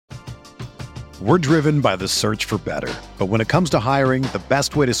We're driven by the search for better. But when it comes to hiring, the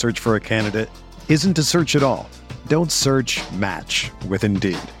best way to search for a candidate isn't to search at all. Don't search, match with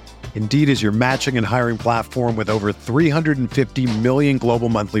Indeed. Indeed is your matching and hiring platform with over 350 million global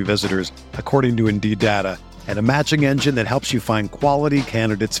monthly visitors, according to Indeed data, and a matching engine that helps you find quality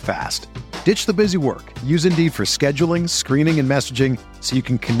candidates fast. Ditch the busy work. Use Indeed for scheduling, screening, and messaging so you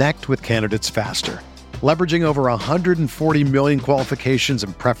can connect with candidates faster. Leveraging over 140 million qualifications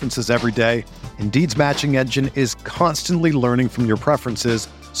and preferences every day, Indeed's matching engine is constantly learning from your preferences,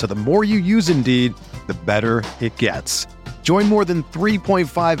 so the more you use Indeed, the better it gets. Join more than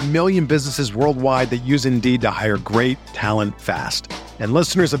 3.5 million businesses worldwide that use Indeed to hire great talent fast. And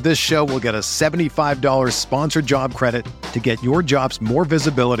listeners of this show will get a $75 sponsored job credit to get your jobs more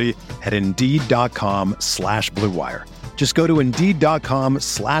visibility at Indeed.com/Blue Wire. Just go to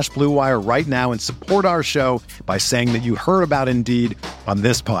Indeed.com/Blue Wire right now and support our show by saying that you heard about Indeed on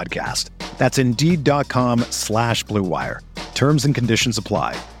this podcast. That's Indeed.com/Blue Wire. Terms and conditions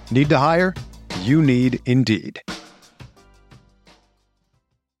apply. Need to hire? You need Indeed.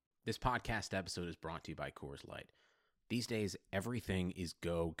 This podcast episode is brought to you by Coors Light. These days, everything is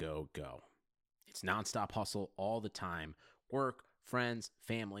go, go, go. It's nonstop hustle all the time. Work, friends,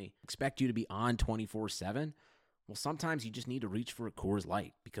 family, expect you to be on 24/7. Well, sometimes you just need to reach for a Coors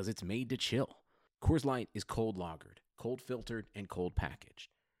Light because it's made to chill. Coors Light is cold lagered, cold filtered, and cold packaged.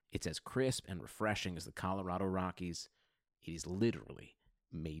 It's as crisp and refreshing as the Colorado Rockies. It is literally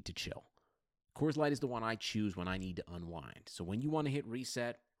made to chill. Coors Light is the one I choose when I need to unwind. So when you want to hit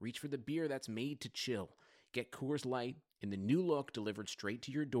reset, reach for the beer that's made to chill. Get Coors Light in the new look delivered straight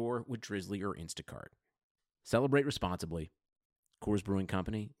to your door with Drizzly or Instacart. Celebrate responsibly. Coors Brewing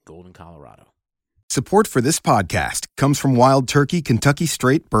Company, Golden, Colorado. Support for this podcast comes from Wild Turkey Kentucky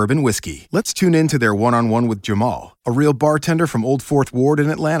Straight Bourbon Whiskey. Let's tune in to their one-on-one with Jamal, a real bartender from Old Fourth Ward in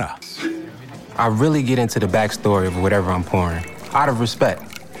Atlanta. I really get into the backstory of whatever I'm pouring, out of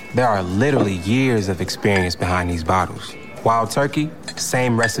respect. There are literally years of experience behind these bottles. Wild Turkey,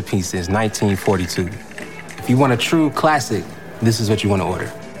 same recipe since 1942. If you want a true classic, this is what you want to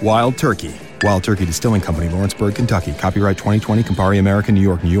order. Wild Turkey. Wild Turkey Distilling Company, Lawrenceburg, Kentucky. Copyright 2020, Campari American, New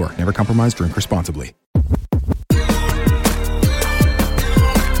York, New York. Never compromise, drink responsibly.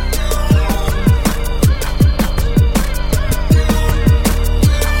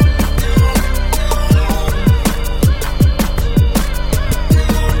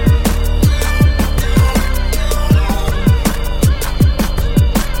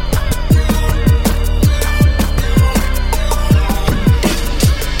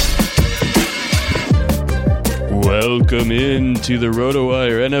 Welcome into the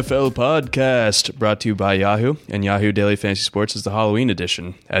RotoWire NFL podcast, brought to you by Yahoo, and Yahoo Daily Fantasy Sports is the Halloween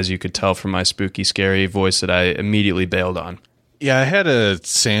edition, as you could tell from my spooky, scary voice that I immediately bailed on. Yeah, I had a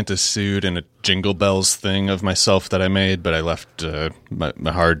Santa suit and a Jingle Bells thing of myself that I made, but I left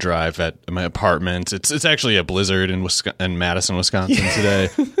my hard drive at my apartment. It's actually a blizzard in Madison, Wisconsin today.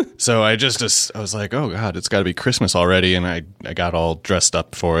 So I was like, oh God, it's got to be Christmas already, and I got all dressed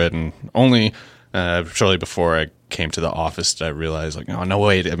up for it, and only shortly before I came to the office, I realized, like, oh, no,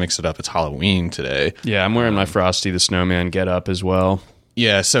 wait, I mixed it up. It's Halloween today. Yeah, I'm wearing my Frosty the Snowman get up as well.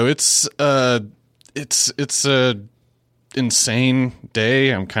 Yeah, so it's a insane day.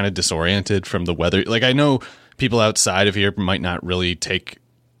 I'm kind of disoriented from the weather. Like, I know people outside of here might not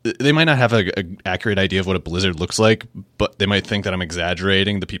have a accurate idea of what a blizzard looks like, but they might think that I'm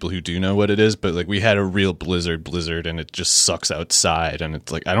exaggerating, the people who do know what it is. But like, we had a real blizzard, and it just sucks outside, and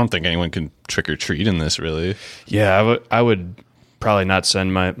it's like, I don't think anyone can trick or treat in this, really. Yeah, I would probably not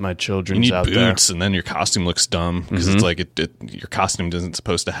send my children out there. You need boots, and then your costume looks dumb because it's like your costume isn't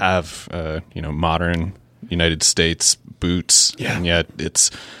supposed to have modern United States boots. Yeah. And yet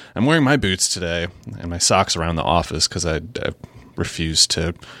I'm wearing my boots today and my socks around the office because I refuse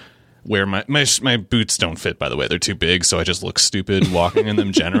to wear my boots. Don't fit, by the way. They're too big, so I just look stupid walking in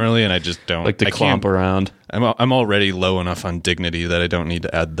them generally, and I just don't like to clomp around. I'm already low enough on dignity that I don't need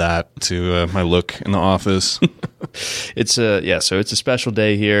to add that to my look in the office. So it's a special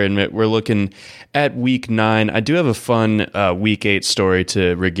day here, and we're looking at Week 9. I do have a fun Week 8 story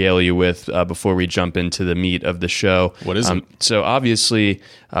to regale you with before we jump into the meat of the show. What is it? So obviously,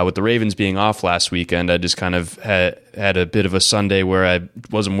 with the Ravens being off last weekend, I just kind of had a bit of a Sunday where I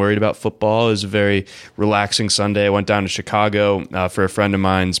wasn't worried about football. It was a very relaxing Sunday. I went down to Chicago for a friend of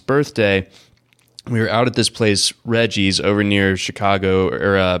mine's birthday. We were out at this place, Reggie's, over near Chicago,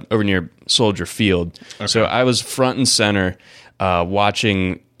 or over near Soldier Field. Okay. So I was front and center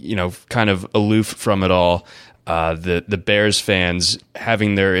watching, kind of aloof from it all, the Bears fans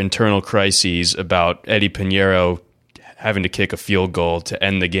having their internal crises about Eddie Pinheiro having to kick a field goal to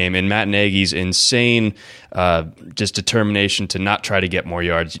end the game, and Matt Nagy's insane just determination to not try to get more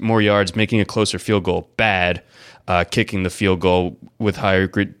yards, making a closer field goal bad, kicking the field goal with higher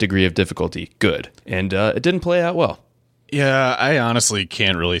degree of difficulty good. And it didn't play out well. Yeah, I honestly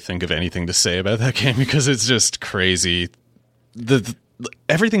can't really think of anything to say about that game because it's just crazy.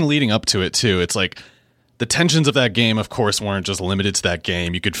 Everything leading up to it, too, it's like the tensions of that game, of course, weren't just limited to that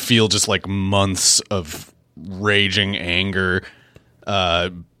game. You could feel just like months of raging anger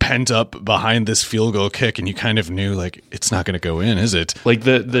pent up behind this field goal kick, and you kind of knew, like, it's not going to go in, is it? Like,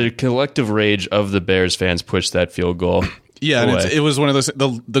 the collective rage of the Bears fans pushed that field goal. Yeah, and it was one of those,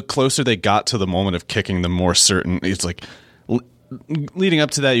 the closer they got to the moment of kicking, the more certain, it's like, leading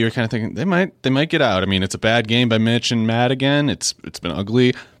up to that, you were kind of thinking, they might get out. I mean, it's a bad game by Mitch and Matt again. It's been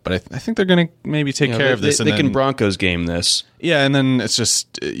ugly, but I think they're going to maybe take care of this. They can Broncos game this. Yeah, and then it's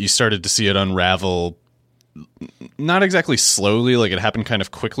just, you started to see it unravel, not exactly slowly, like it happened kind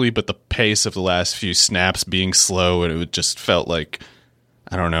of quickly, but the pace of the last few snaps being slow, and it just felt like,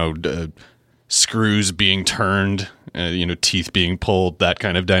 I don't know, screws being turned, teeth being pulled, that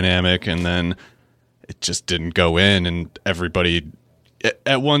kind of dynamic, and then it just didn't go in, and everybody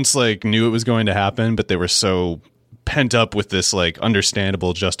at once like knew it was going to happen, but they were so pent up with this like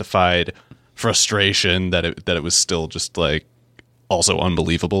understandable, justified frustration that it was still just like also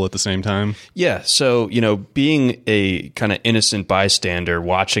unbelievable at the same time. Yeah, so, being a kind of innocent bystander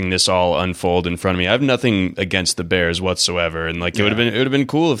watching this all unfold in front of me, I have nothing against the Bears whatsoever, and like it would have been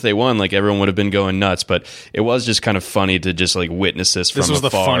cool if they won, like everyone would have been going nuts, but it was just kind of funny to just like witness this from afar. This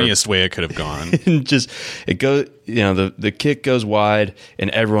was the funniest way it could have gone. And just it goes, the kick goes wide and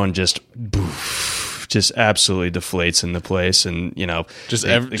everyone just just absolutely deflates in the place, and just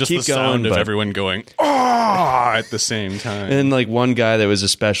the sound of everyone going at the same time. And like one guy that was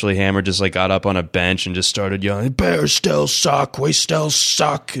especially hammered just like got up on a bench and just started yelling, "Bears still suck, we still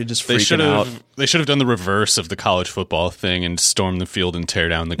suck!" And just freaking out. They should have done the reverse of the college football thing and storm the field and tear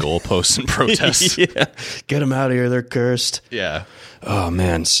down the goalposts and protest. Yeah, get them out of here. They're cursed. Yeah. Oh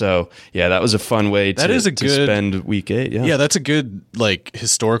man, so yeah, that was a fun way to spend week 8. Yeah, that's a good like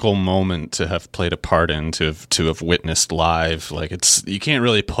historical moment to have played a part in, to have witnessed live. Like you can't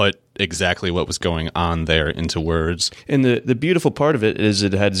really put exactly what was going on there into words. And the beautiful part of it is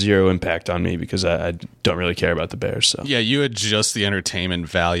it had zero impact on me because I don't really care about the Bears. So yeah, you had just the entertainment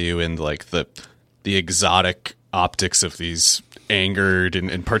value and like the exotic optics of these angered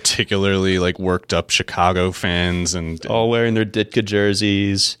and particularly like worked up Chicago fans, and all wearing their Ditka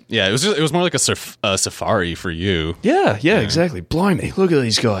jerseys. Yeah, it was more like a safari for you. Yeah, exactly. Blimey, look at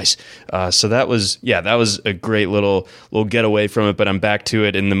these guys. So that was a great little getaway from it. But I'm back to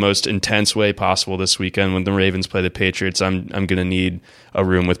it in the most intense way possible this weekend when the Ravens play the Patriots. I'm gonna need a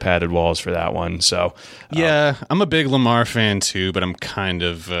room with padded walls for that one. So yeah, I'm a big Lamar fan too, but I'm kind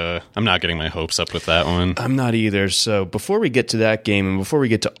of I'm not getting my hopes up with that one. I'm not either. So before we get to that game and before we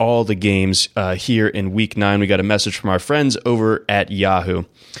get to all the games here in Week 9, we got a message from our friends over at Yahoo.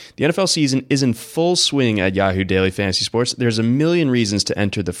 The NFL season is in full swing at Yahoo Daily Fantasy Sports. There's a million reasons to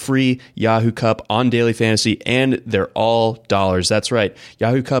enter the free Yahoo Cup on Daily Fantasy, and they're all dollars. That's right.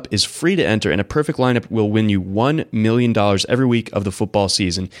 Yahoo Cup is free to enter, and a perfect lineup will win you $1 million every week of the football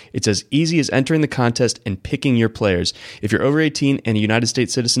season. It's as easy as entering the contest and picking your players. If you're over 18 and a United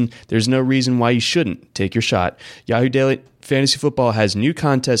States citizen, there's no reason why you shouldn't take your shot. Yahoo Daily Fantasy Football has new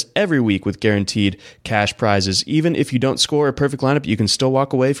contests every week with guaranteed cash prizes. Even if you don't score a perfect lineup, you can still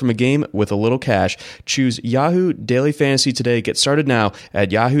walk away from a game with a little cash. Choose Yahoo Daily Fantasy today. Get started now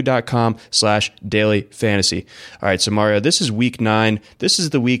at yahoo.com/dailyfantasy. All right, so Mario, this is Week 9. This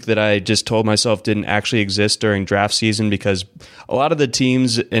is the week that I just told myself didn't actually exist during draft season because a lot of the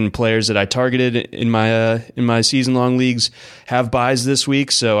teams and players that I targeted in my season-long leagues have buys this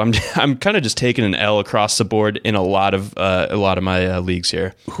week. So I'm kind of just taking an L across the board in a lot of my leagues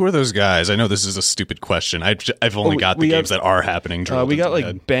here. Who are those guys? I know this is a stupid question. I've only got the games that are happening. We got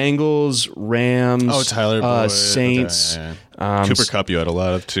like Bengals, Rams, Tyler Boyd, Saints. Okay, yeah. Cooper Kupp you had a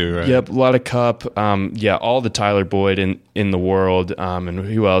lot of too, right? Yep, a lot of Kupp. All the Tyler Boyd in the world. And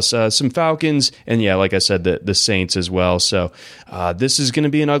who else? Some Falcons. And yeah, like I said, the Saints as well. So this is going to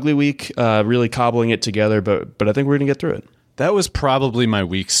be an ugly week, really cobbling it together. But I think we're going to get through it. That was probably my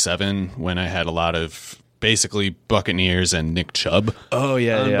Week 7 when I had a lot of basically Buccaneers and Nick Chubb. Oh,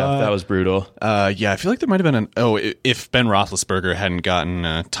 yeah, that was brutal. I feel like there might have been if Ben Roethlisberger hadn't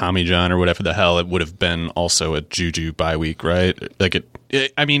gotten Tommy John or whatever the hell, it would have been also a Juju bye week, right? Like it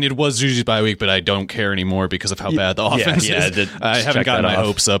was Juju's bye week, but I don't care anymore because of how bad the offense is. I haven't gotten my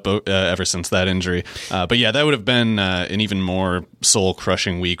hopes up ever since that injury. But yeah, that would have been an even more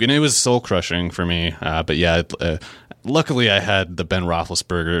soul-crushing week. And it was soul-crushing for me. But yeah, luckily I had the Ben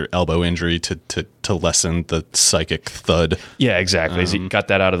Roethlisberger elbow injury to lessen the psychic thud. Yeah, exactly. So you got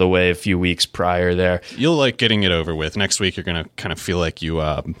that out of the way a few weeks prior there. You'll like getting it over with. Next week, you're going to kind of feel like you,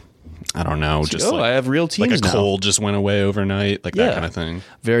 I don't know, just I have real teams like a now. cold just went away overnight, like that kind of thing.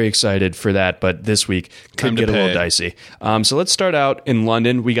 Very excited for that, but this week could get a little dicey. So let's start out in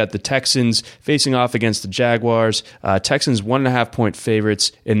London. We got the Texans facing off against the Jaguars. Texans 1.5-point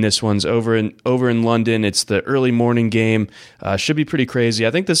favorites in this one's over in London. It's the early morning game. Should be pretty crazy.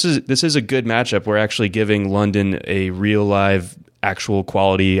 I think this is a good matchup. We're actually giving London a real live, actual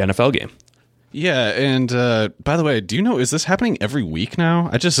quality NFL game. Yeah, and by the way, do you know, is this happening every week now?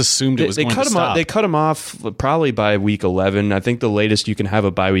 I just assumed it was going to stop. They cut them off probably by week 11. I think the latest you can have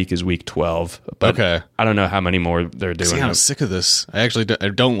a bye week is week 12. But okay. I don't know how many more they're doing. See, I'm sick of this. I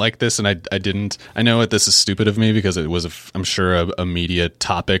don't like this, and I didn't. I know that this is stupid of me because it was, I'm sure, a media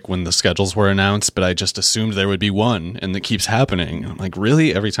topic when the schedules were announced, but I just assumed there would be one, and it keeps happening. I'm like,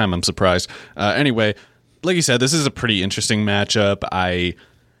 really? Every time I'm surprised. Anyway, like you said, this is a pretty interesting matchup.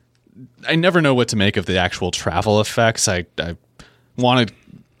 I never know what to make of the actual travel effects. I want to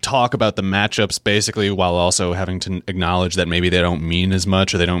talk about the matchups basically while also having to acknowledge that maybe they don't mean as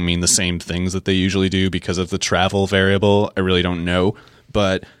much or they don't mean the same things that they usually do because of the travel variable. I really don't know.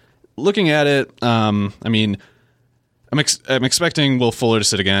 But looking at it, I mean, I'm expecting Will Fuller to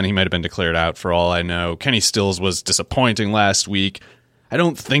sit again. He might have been declared out for all I know. Kenny Stills was disappointing last week. I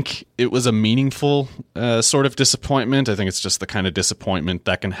don't think it was a meaningful sort of disappointment. I think it's just the kind of disappointment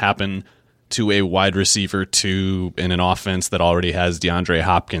that can happen to a wide receiver two in an offense that already has DeAndre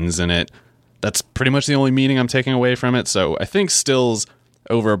Hopkins in it. That's pretty much the only meaning I'm taking away from it. So I think Stills,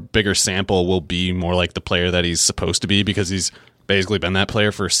 over a bigger sample, will be more like the player that he's supposed to be because he's basically been that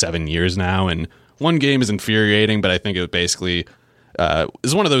player for 7 years now. And one game is infuriating, but I think it basically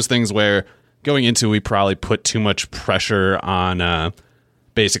is one of those things where going into we probably put too much pressure on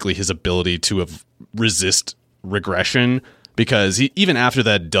basically his ability to resist regression because even after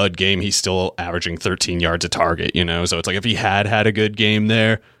that dud game, he's still averaging 13 yards a target, you know? So it's like if he had a good game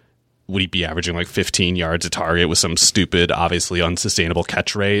there, would he be averaging like 15 yards a target with some stupid, obviously unsustainable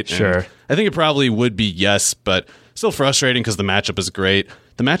catch rate? Sure. And I think it probably would be yes, but still frustrating because the matchup is great.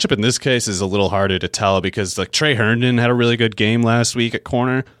 The matchup in this case is a little harder to tell because like Trey Herndon had a really good game last week at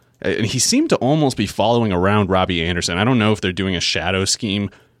corner. And he seemed to almost be following around Robbie Anderson. I don't know if they're doing a shadow scheme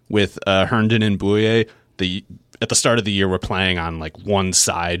with Herndon and Bouye. At the start of the year, we're playing on like one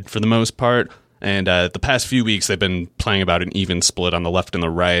side for the most part. And the past few weeks, they've been playing about an even split on the left and the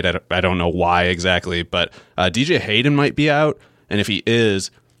right. I don't know why exactly, but DJ Hayden might be out. And if he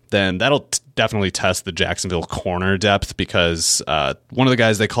is, then that'll definitely test the Jacksonville corner depth because one of the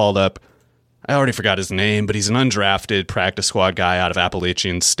guys they called up, I already forgot his name, but he's an undrafted practice squad guy out of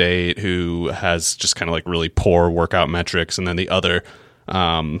Appalachian State who has just kind of like really poor workout metrics. And then the other,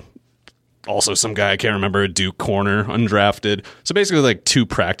 also some guy I can't remember, Duke corner, undrafted. So basically like two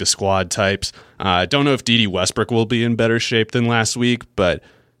practice squad types. I don't know if Dede Westbrook will be in better shape than last week, but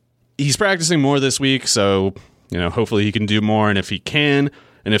he's practicing more this week. So, you know, hopefully he can do more. And if he can,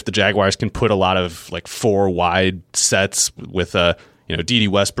 and if the Jaguars can put a lot of like 4 wide sets with Dede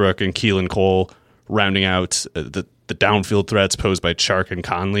Westbrook and Keelan Cole rounding out the downfield threats posed by Chark and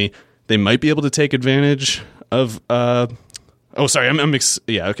Conley, they might be able to take advantage of. I'm mixing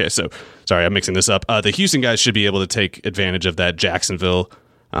this up. The Houston guys should be able to take advantage of that Jacksonville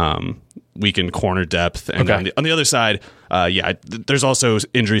weakened corner depth. And on the other side, there's also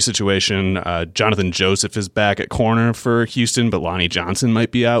injury situation. Jonathan Joseph is back at corner for Houston, but Lonnie Johnson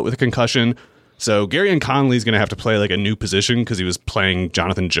might be out with a concussion. So Gary and Conley is going to have to play like a new position because he was playing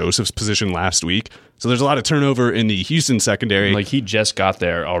Jonathan Joseph's position last week. So there's a lot of turnover in the Houston secondary. Like he just got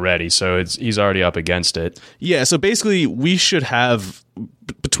there already, so he's already up against it. Yeah, so basically we should have,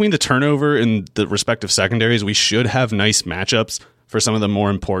 between the turnover and the respective secondaries, we should have nice matchups for some of the more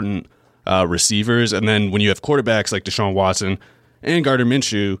important receivers. And then when you have quarterbacks like Deshaun Watson and Gardner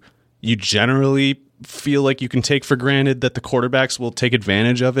Minshew, you generally feel like you can take for granted that the quarterbacks will take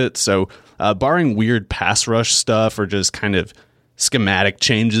advantage of it. So barring weird pass rush stuff or just kind of schematic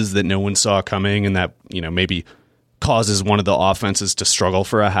changes that no one saw coming and that, maybe causes one of the offenses to struggle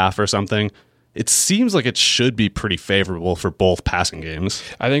for a half or something, it seems like it should be pretty favorable for both passing games.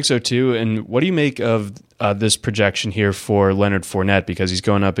 I think so too. And what do you make of this projection here for Leonard Fournette? Because he's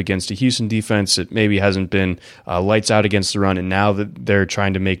going up against a Houston defense that maybe hasn't been lights out against the run, and now that they're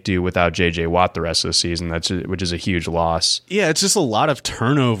trying to make do without J.J. Watt the rest of the season, which is a huge loss. Yeah, it's just a lot of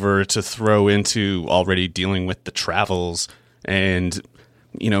turnover to throw into already dealing with the travels. And,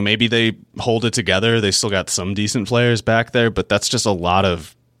 maybe they hold it together. They still got some decent players back there, but that's just a lot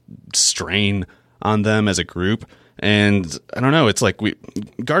of strain on them as a group. And I don't know, it's like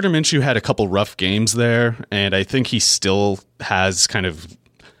Gardner Minshew had a couple rough games there, and I think he still has kind of,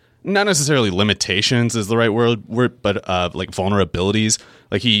 not necessarily limitations is the right word, but like vulnerabilities.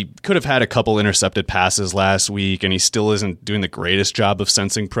 Like he could have had a couple intercepted passes last week, and he still isn't doing the greatest job of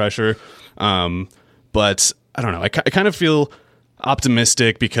sensing pressure. But I don't know. I kind of feel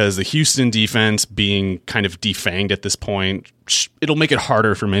optimistic because the Houston defense being kind of defanged at this point, it'll make it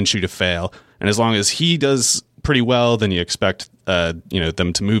harder for Minshew to fail. And as long as he does pretty well, then you expect them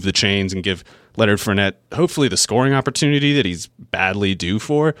to move the chains and give Leonard Fournette hopefully the scoring opportunity that he's badly due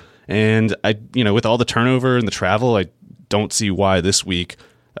for. And with all the turnover and the travel, I don't see why this week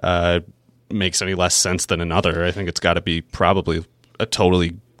makes any less sense than another. I think it's got to be probably a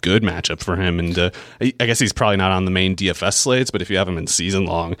totally good matchup for him. And I guess he's probably not on the main DFS slates, but if you have him in season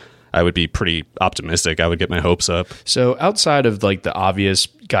long, I would be pretty optimistic. I would get my hopes up. So outside of like the obvious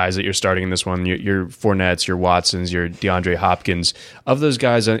guys that you're starting in this one, your Fournettes, your Watsons, your DeAndre Hopkins, of those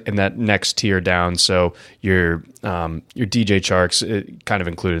guys in that next tier down, so your DJ Charks kind of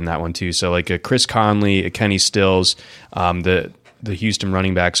included in that one too. So like a Chris Conley, a Kenny Stills, the Houston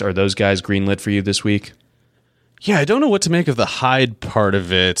running backs, are those guys greenlit for you this week? Yeah, I don't know what to make of the Hyde part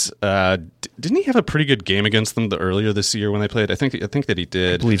of it. Didn't he have a pretty good game against them earlier this year when they played? I think that he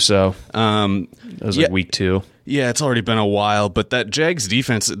did. I believe so. That was like week 2. Yeah, it's already been a while, but that Jags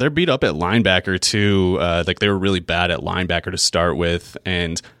defense, they're beat up at linebacker too. Like they were really bad at linebacker to start with,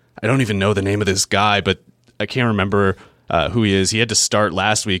 and I don't even know the name of this guy, but I can't remember who he is. He had to start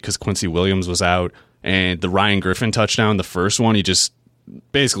last week because Quincy Williams was out, and the Ryan Griffin touchdown, the first one, he just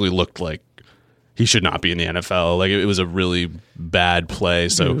basically looked like he should not be in the NFL. Like it was a really bad play.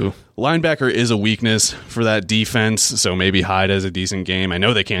 So linebacker is a weakness for that defense. So maybe Hyde has a decent game. I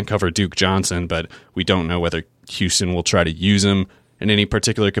know they can't cover Duke Johnson, but we don't know whether Houston will try to use him in any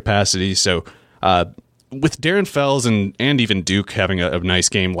particular capacity. So with Darren Fells and even Duke having a nice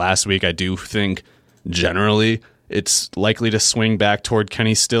game last week, I do think generally it's likely to swing back toward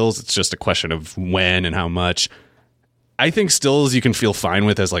Kenny Stills. It's just a question of when and how much. I think Stills you can feel fine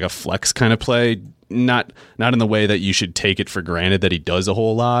with as like a flex kind of play, not in the way that you should take it for granted that he does a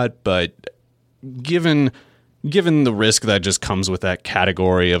whole lot, but given the risk that just comes with that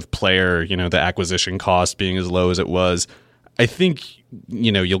category of player, the acquisition cost being as low as it was, I think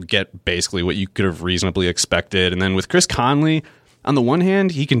you'll get basically what you could have reasonably expected. And then with Chris Conley, on the one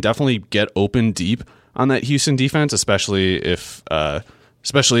hand, he can definitely get open deep on that Houston defense, especially if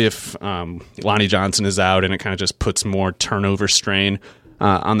Lonnie Johnson is out, and it kind of just puts more turnover strain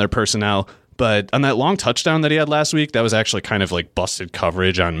on their personnel. But on that long touchdown that he had last week, that was actually kind of like busted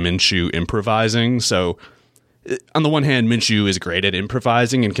coverage on Minshew improvising. So on the one hand, Minshew is great at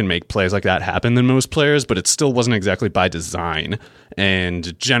improvising and can make plays like that happen than most players, but it still wasn't exactly by design.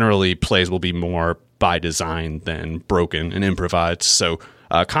 And generally, plays will be more by design than broken and improvised. So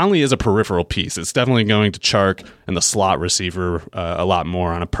Conley is a peripheral piece. It's definitely going to Chark and the slot receiver a lot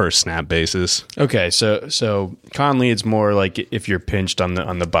more on a per snap basis. Okay, so Conley, it's more like if you're pinched on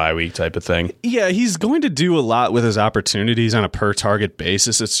the bye week type of thing. Yeah, he's going to do a lot with his opportunities on a per target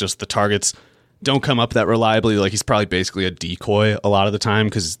basis. It's just the targets don't come up that reliably. Like he's probably basically a decoy a lot of the time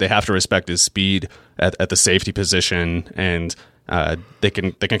because they have to respect his speed at the safety position, and they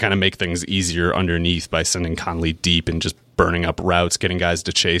can kind of make things easier underneath by sending Conley deep and just burning up routes, getting guys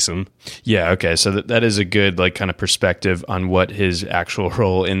to chase him. Yeah, okay. So that is a good like kind of perspective on what his actual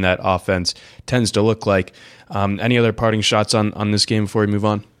role in that offense tends to look like. Any other parting shots on this game before we move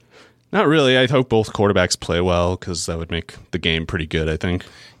on? Not really. I hope both quarterbacks play well because that would make the game pretty good, I think.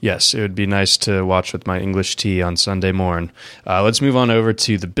 Yes, it would be nice to watch with my English tea on Sunday morning. Let's move on over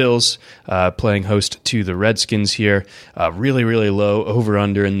to the Bills, playing host to the Redskins here. Really, really low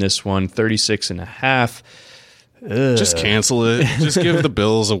over-under in this one, 36.5. Just cancel it. Just give the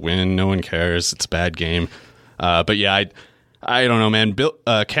Bills a win. No one cares. It's a bad game. But yeah, I don't know, man.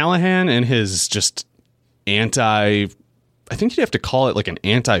 Callahan and his just I think you'd have to call it like an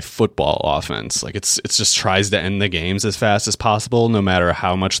anti-football offense. Like it's just tries to end the games as fast as possible, no matter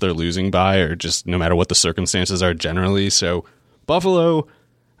how much they're losing by, or just no matter what the circumstances are generally. So Buffalo,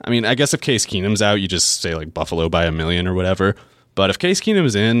 I mean, I guess if Case Keenum's out, you just say like Buffalo by 1 million or whatever. But if Case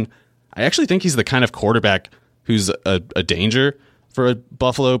Keenum's in, I actually think he's the kind of quarterback who's a danger for a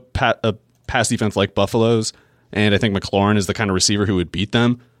pass defense like Buffalo's. And I think McLaurin is the kind of receiver who would beat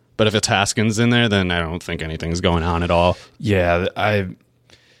them. But if it's Haskins in there, then I don't think anything's going on at all. Yeah,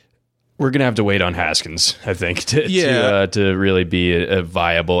 We're going to have to wait on Haskins, I think, to really be a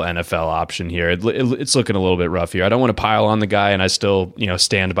viable NFL option here. It's looking a little bit rough here. I don't want to pile on the guy, and I still,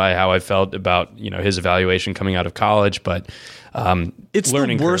 stand by how I felt about, his evaluation coming out of college, but it's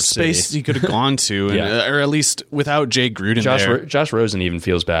the worst space he could have gone to, or at least without Jay Gruden there. Josh Rosen even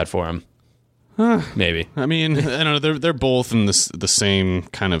feels bad for him. Maybe. I mean, I don't know. They're both in the same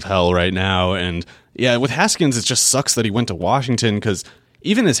kind of hell right now, and yeah, with Haskins, it just sucks that he went to Washington because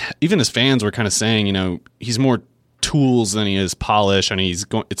even his fans were kind of saying, he's more tools than he is polish, and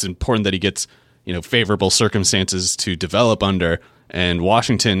it's important that he gets favorable circumstances to develop under. And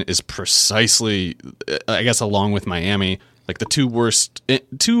Washington is precisely, I guess, along with Miami, like the two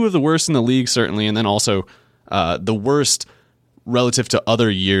of the worst in the league, certainly, and then also the worst relative to other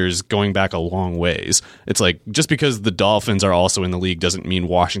years going back a long ways. It's like, just because the Dolphins are also in the league doesn't mean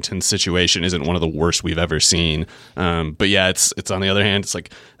Washington's situation isn't one of the worst we've ever seen. But yeah, it's on the other hand, it's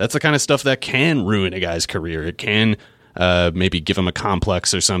like, that's the kind of stuff that can ruin a guy's career. It can maybe give him a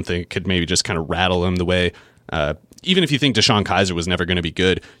complex or something. It could maybe just kind of rattle him the way, even if you think Deshaun Kaiser was never going to be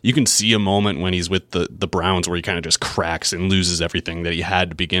good, you can see a moment when he's with the Browns where he kind of just cracks and loses everything that he had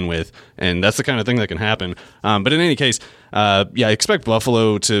to begin with. And that's the kind of thing that can happen. But in any case, I expect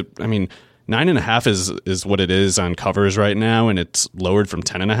Buffalo to, 9.5 is what it is on covers right now, and it's lowered from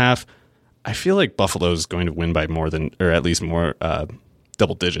 10.5. I feel like Buffalo's going to win by more than, or at least more,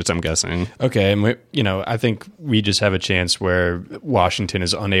 double digits, I'm guessing. Okay, and I think we just have a chance where Washington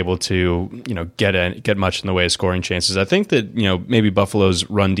is unable to, get much in the way of scoring chances. I think that, maybe Buffalo's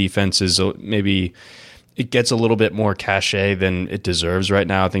run defense is maybe it gets a little bit more cachet than it deserves right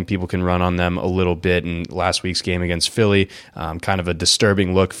now. I think people can run on them a little bit. In last week's game against Philly, kind of a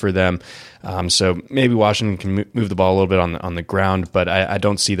disturbing look for them. So maybe Washington can move the ball a little bit on the ground, but I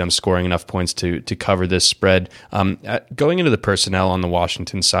don't see them scoring enough points to cover this spread. Going into the personnel on the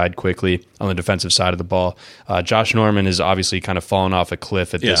Washington side quickly, on the defensive side of the ball, Josh Norman has obviously kind of fallen off a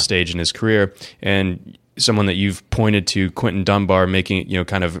cliff at this stage in his career, and someone that you've pointed to, Quentin Dunbar, making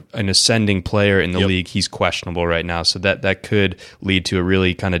kind of an ascending player in the league. He's questionable right now, so that could lead to a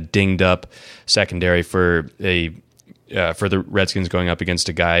really kind of dinged up secondary for the Redskins going up against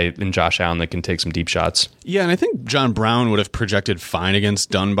a guy in Josh Allen that can take some deep shots. Yeah, and I think John Brown would have projected fine against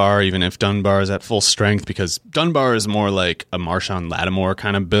Dunbar, even if Dunbar is at full strength, because Dunbar is more like a Marshawn Lattimore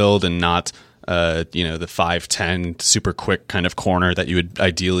kind of build and not the 5'10" super quick kind of corner that you would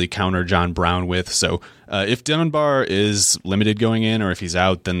ideally counter John Brown with. So if Dunbar is limited going in, or if he's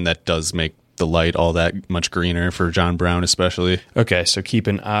out, then that does make the light all that much greener for John Brown especially. Okay, so keep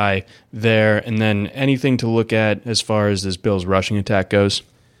an eye there. And then anything to look at as far as this Bills rushing attack goes?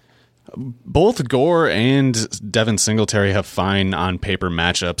 Both Gore and Devin Singletary have fine on paper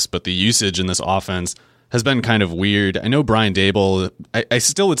matchups, but the usage in this offense has been kind of weird. I know Brian Daboll, I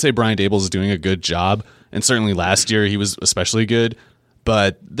still would say Brian Daboll is doing a good job, and certainly last year he was especially good,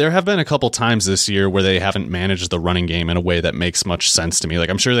 but there have been a couple times this year where they haven't managed the running game in a way that makes much sense to me. Like,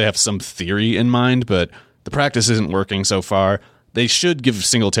 I'm sure they have some theory in mind, but the practice isn't working so far. They should give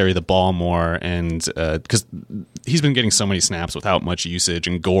Singletary the ball more, and because he's been getting so many snaps without much usage,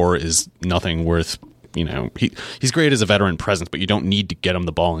 and Gore is nothing worth. He's great as a veteran presence, but you don't need to get him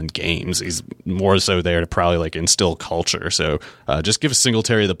the ball in games. He's more so there to probably like instill culture. So just give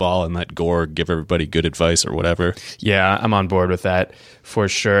Singletary the ball and let Gore give everybody good advice or whatever. Yeah, I'm on board with that for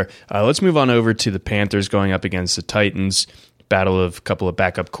sure. Let's move on over to the Panthers going up against the Titans. Battle of a couple of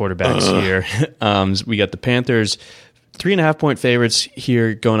backup quarterbacks here. We got the Panthers 3.5-point favorites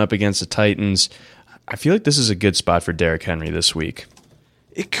here going up against the Titans. I feel like this is a good spot for Derrick Henry this week.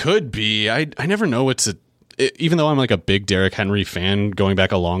 It could be. I never know even though I'm like a big Derrick Henry fan going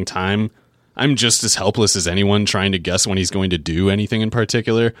back a long time, I'm just as helpless as anyone trying to guess when he's going to do anything in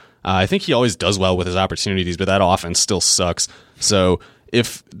particular. I think he always does well with his opportunities, but that offense still sucks. So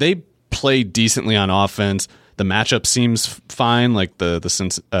if they play decently on offense, the matchup seems fine. Like the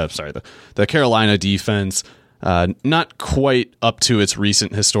Carolina defense, not quite up to its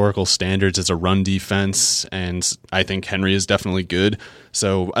recent historical standards as a run defense, and I think Henry is definitely good.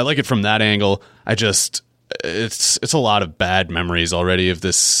 So I like it from that angle. It's a lot of bad memories already of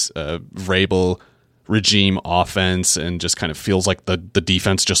this Vrabel regime offense, and just kind of feels like the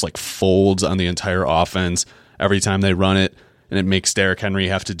defense just like folds on the entire offense every time they run it, and it makes Derrick Henry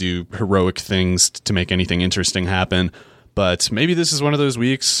have to do heroic things to make anything interesting happen. But maybe this is one of those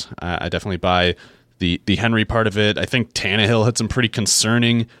weeks. I definitely buy the Henry part of it. I think Tannehill had some pretty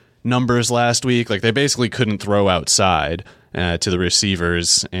concerning numbers last week. Like, they basically couldn't throw outside to the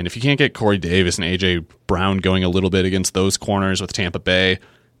receivers. And if you can't get Corey Davis and A.J. Brown going a little bit against those corners with Tampa Bay,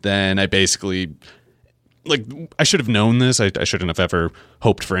 then I basically like I should have known this. I shouldn't have ever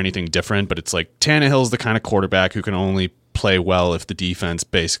hoped for anything different, but it's like Tannehill's the kind of quarterback who can only play well if the defense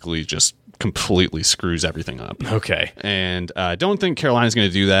basically just completely screws everything up. Okay. And I don't think Carolina's going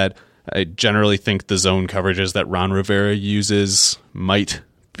to do that. I generally think the zone coverages that Ron Rivera uses might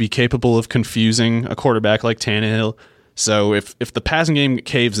be capable of confusing a quarterback like Tannehill. So if the passing game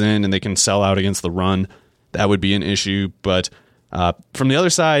caves in and they can sell out against the run, that would be an issue. But from the other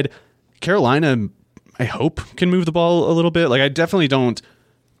side, Carolina, I hope, can move the ball a little bit. Like I definitely don't,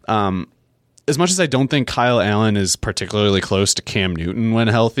 as much as I don't think Kyle Allen is particularly close to Cam Newton when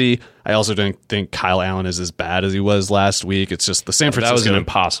healthy, I also don't think Kyle Allen is as bad as he was last week. It's just the San Francisco. That was an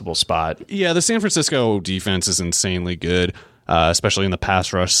impossible spot. Yeah, the San Francisco defense is insanely good, especially in the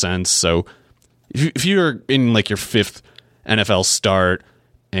pass rush sense. So if you're in like your 5th NFL start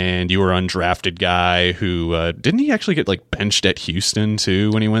and you were an undrafted guy who didn't he actually get like benched at Houston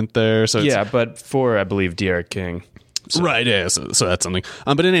too when he went there? So yeah, but for I believe De'Aaron King. So. Right, yeah. So that's something.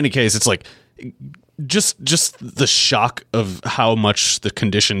 But in any case, it's like just the shock of how much the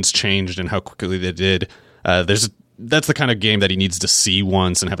conditions changed and how quickly they did. That's the kind of game that he needs to see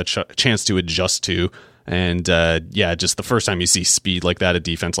once and have a chance to adjust to. And just the first time you see speed like that, a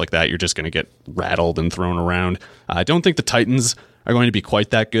defense like that, you're just going to get rattled and thrown around. I don't think the Titans are going to be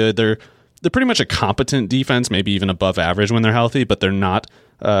quite that good. They're pretty much a competent defense, maybe even above average when they're healthy, but they're not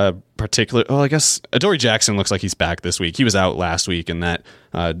particular. Oh, I guess Adoree Jackson looks like he's back this week. He was out last week, and that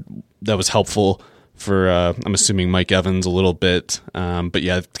was helpful for I'm assuming Mike Evans a little bit. But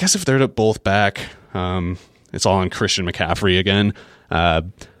yeah, I guess if they're both back, it's all on Christian McCaffrey again.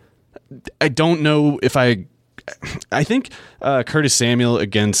 I don't know if I think Curtis Samuel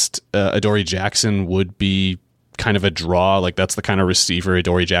against Adoree Jackson would be kind of a draw. Like that's the kind of receiver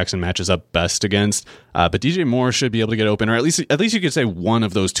Adoree Jackson matches up best against. But DJ Moore should be able to get open, or at least you could say one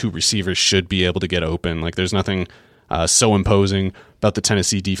of those two receivers should be able to get open. Like there's nothing so imposing about the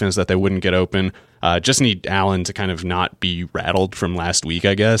Tennessee defense that they wouldn't get open. Just need Allen to kind of not be rattled from last week,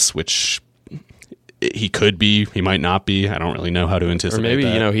 I guess, which he could be, he might not be. I don't really know how to anticipate. Or maybe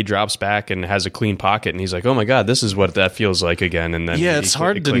that. He drops back and has a clean pocket, and he's like, "Oh my god, this is what that feels like again." And then it's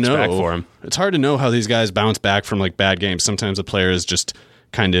hard to know. Back for him. It's hard to know how these guys bounce back from like bad games. Sometimes a player is just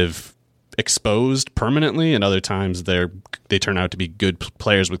kind of exposed permanently, and other times they turn out to be good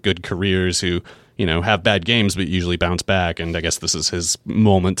players with good careers who have bad games but usually bounce back. And I guess this is his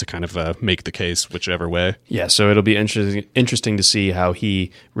moment to kind of make the case whichever way. Yeah, so it'll be interesting to see how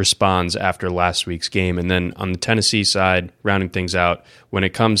he responds after last week's game. And then on the Tennessee side, rounding things out, when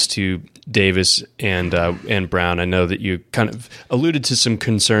it comes to Davis and Brown, I know that you kind of alluded to some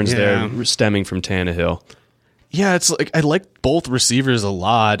concerns there stemming from Tannehill. Yeah, it's like I like both receivers a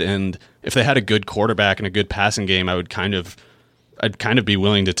lot, and if they had a good quarterback and a good passing game, I'd kind of be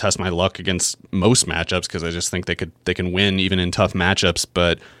willing to test my luck against most matchups because I just think they can win even in tough matchups.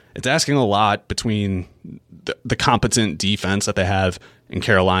 But it's asking a lot between the competent defense that they have in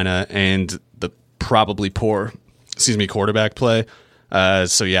Carolina and the probably poor, quarterback play.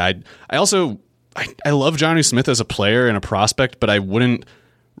 So yeah, I love Jonnu Smith as a player and a prospect, but I wouldn't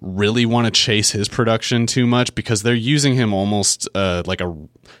really want to chase his production too much because they're using him almost like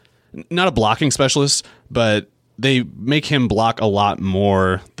not a blocking specialist, but they make him block a lot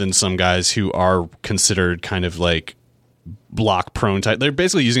more than some guys who are considered kind of like block prone type. They're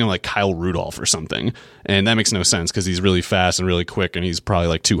basically using him like Kyle Rudolph or something. And that makes no sense because he's really fast and really quick and he's probably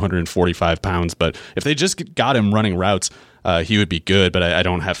like 245 pounds. But if they just got him running routes, he would be good, but I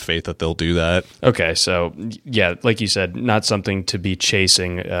don't have faith that they'll do that. Okay, so yeah, like you said, not something to be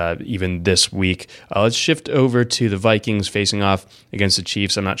chasing even this week. Let's shift over to the Vikings facing off against the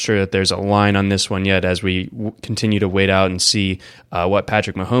Chiefs. I'm not sure that there's a line on this one yet as we continue to wait out and see what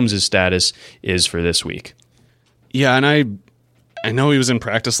Patrick Mahomes' status is for this week. Yeah, and I know he was in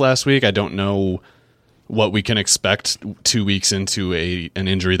practice last week. I don't know what we can expect 2 weeks into an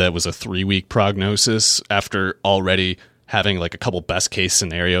injury that was a 3-week prognosis after already having like a couple best case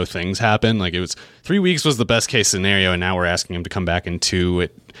scenario things happen. Like it was 3 weeks was the best case scenario, and now we're asking him to come back in 2.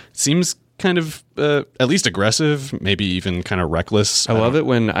 It seems kind of at least aggressive, maybe even kind of reckless. I love it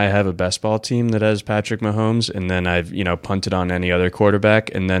when I have a best ball team that has Patrick Mahomes, and then I've punted on any other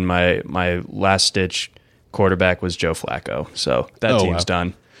quarterback, and then my last stitch quarterback was Joe Flacco. So that team's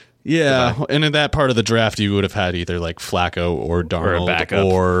done. Yeah, and in that part of the draft, you would have had either like Flacco or Darnold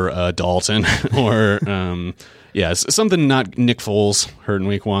or Dalton or something not Nick Foles hurt in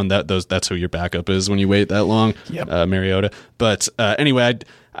week 1. That's who your backup is when you wait that long. Yep. Mariota. But anyway,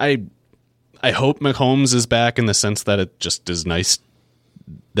 I hope Mahomes is back in the sense that it just is nice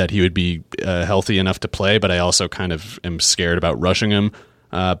that he would be healthy enough to play. But I also kind of am scared about rushing him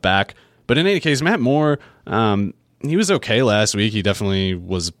back. But in any case, Matt Moore, he was okay last week. He definitely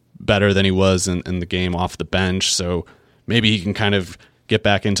was better than he was in the game off the bench. So maybe he can kind of get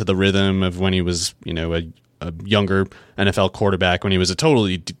back into the rhythm of when he was, a younger NFL quarterback, when he was a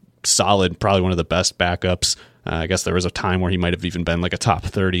totally solid, probably one of the best backups. I guess there was a time where he might have even been like a top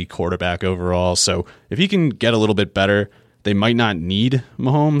 30 quarterback overall. So if he can get a little bit better, they might not need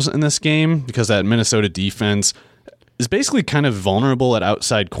Mahomes in this game because that Minnesota defense is basically kind of vulnerable at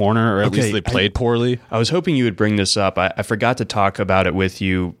outside corner, or at least they played poorly. I was hoping you would bring this up. I forgot to talk about it with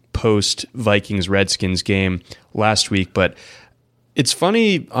you post Vikings-Redskins game last week, but it's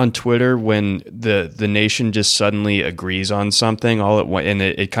funny on Twitter when the nation just suddenly agrees on something and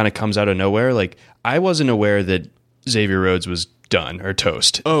it kind of comes out of nowhere. Like, I wasn't aware that Xavier Rhodes was done or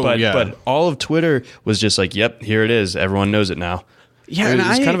toast. But all of Twitter was just like, yep, here it is. Everyone knows it now. Yeah,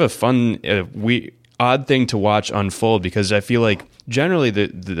 it's kind of a fun, odd thing to watch unfold, because I feel like generally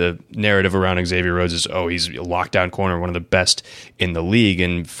the narrative around Xavier Rhodes is, he's a lockdown corner, one of the best in the league,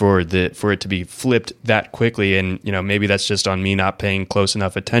 and for it to be flipped that quickly, and maybe that's just on me not paying close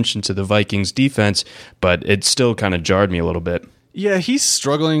enough attention to the Vikings defense, but it still kind of jarred me a little bit. Yeah, he's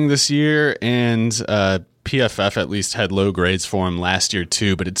struggling this year, and PFF at least had low grades for him last year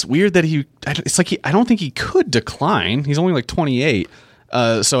too, but it's weird that I don't think he could decline. He's only like 28.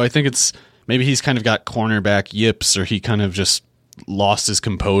 So I think it's maybe he's kind of got cornerback yips, or he kind of just lost his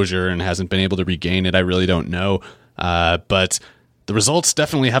composure and hasn't been able to regain it. I really don't know. But the results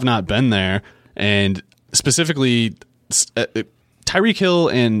definitely have not been there. And specifically, Tyreek Hill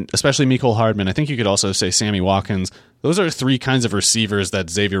and especially Mecole Hardman, I think you could also say Sammy Watkins, those are three kinds of receivers that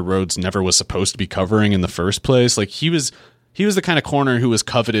Xavier Rhodes never was supposed to be covering in the first place. Like, he was the kind of corner who was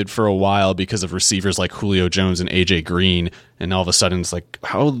coveted for a while because of receivers like Julio Jones and AJ Green, and all of a sudden it's like,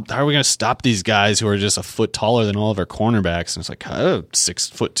 how are we going to stop these guys who are just a foot taller than all of our cornerbacks? And it's like,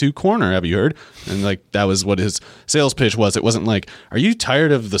 6'2" corner, have you heard? And like, that was what his sales pitch was. It wasn't like, are you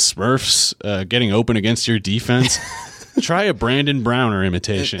tired of the Smurfs getting open against your defense? Try a Brandon Browner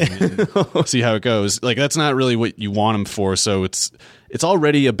imitation and see how it goes. Like, that's not really what you want him for. So it's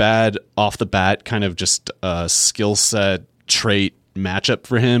already a bad off the bat kind of just skill set trait matchup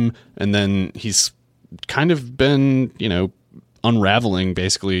for him. And then he's kind of been, unraveling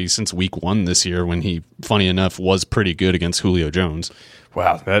basically since week 1 this year, when he, funny enough, was pretty good against Julio Jones.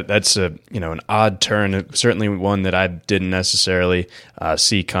 Wow, that's an odd turn. Certainly one that I didn't necessarily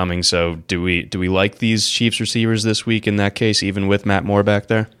see coming. So do we like these Chiefs receivers this week in that case, even with Matt Moore back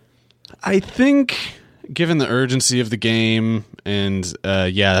there? I think, given the urgency of the game, and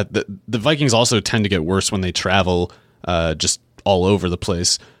the Vikings also tend to get worse when they travel just all over the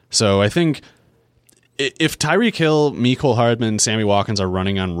place. So I think if Tyreek Hill, Mecole Hardman, Sammy Watkins are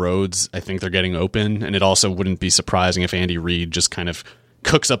running on Rhodes, I think they're getting open, and it also wouldn't be surprising if Andy Reid just kind of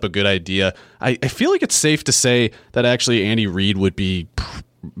cooks up a good idea. I feel like it's safe to say that actually Andy Reid would be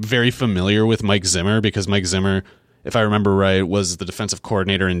very familiar with Mike Zimmer, because Mike Zimmer, if I remember right, was the defensive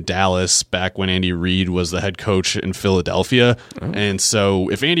coordinator in Dallas back when Andy Reid was the head coach in Philadelphia. Oh. And so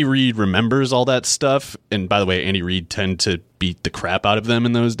if Andy Reid remembers all that stuff, and by the way, Andy Reid tended to beat the crap out of them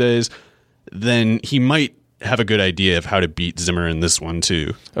in those days, then he might have a good idea of how to beat Zimmer in this one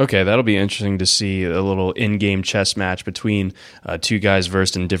too. Okay, that'll be interesting to see a little in-game chess match between two guys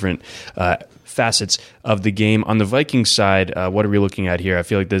versed in different facets of the game. On the Vikings side, what are we looking at here? I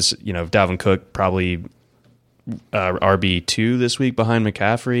feel like this, Dalvin Cook probably RB2 this week behind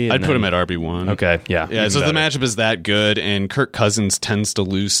McCaffrey. I'd put him at RB1. Okay, yeah. Yeah, so the matchup is that good, and Kirk Cousins tends to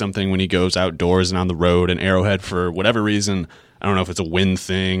lose something when he goes outdoors and on the road, and Arrowhead, for whatever reason, I don't know if it's a wind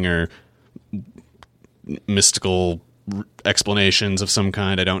thing or mystical explanations of some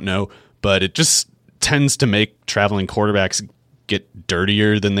kind, I don't know, but it just tends to make traveling quarterbacks get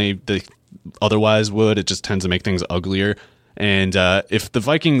dirtier than they otherwise would. It just tends to make things uglier. And if the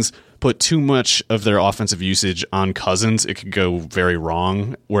Vikings put too much of their offensive usage on Cousins, it could go very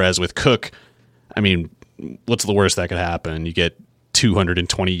wrong. Whereas with Cook, I mean, what's the worst that could happen? You get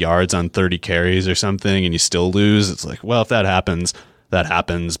 220 yards on 30 carries or something, and you still lose. It's like, well, if that happens, that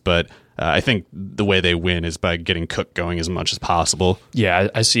happens. But I think the way they win is by getting Cook going as much as possible. Yeah,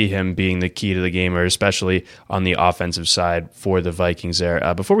 I see him being the key to the game, or especially on the offensive side for the Vikings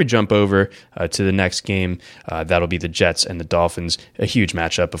there. Before we jump over to the next game, that'll be the Jets and the Dolphins. A huge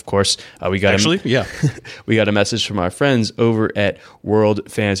matchup, of course. We got a message from our friends over at World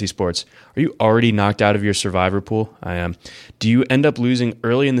Fantasy Sports. Are you already knocked out of your survivor pool? I am. Do you end up losing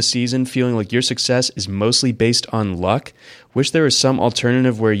early in the season, feeling like your success is mostly based on luck? Wish there was some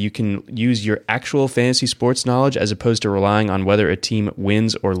alternative where you can use your actual fantasy sports knowledge as opposed to relying on whether a team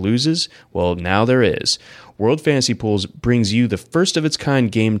wins or loses? Well, now there is. World Fantasy Pools brings you the first of its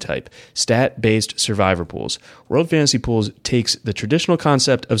kind game type, stat-based survivor pools. World Fantasy Pools takes the traditional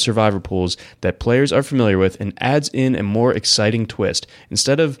concept of survivor pools that players are familiar with and adds in a more exciting twist.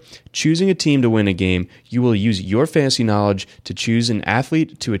 Instead of choosing a team to win a game, you will use your fantasy knowledge to choose an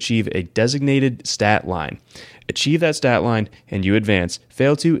athlete to achieve a designated stat line. Achieve that stat line and you advance.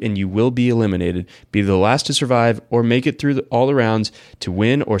 Fail to and you will be eliminated. Be the last to survive or make it through all the rounds to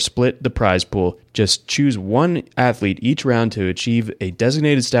win or split the prize pool. Just choose one athlete each round to achieve a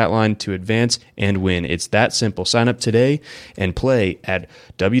designated stat line to advance and win. It's that simple. Sign up today and play at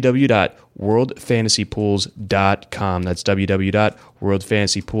www.worldfantasypools.com. That's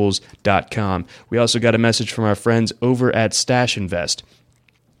www.worldfantasypools.com. We also got a message from our friends over at Stash Invest.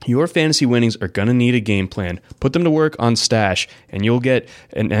 Your fantasy winnings are going to need a game plan. Put them to work on Stash, and you'll get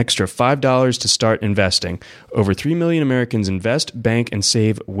an extra $5 to start investing. Over 3 million Americans invest, bank, and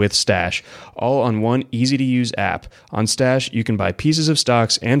save with Stash, all on one easy-to-use app. On Stash, you can buy pieces of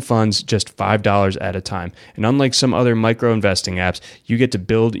stocks and funds just $5 at a time. And unlike some other micro-investing apps, you get to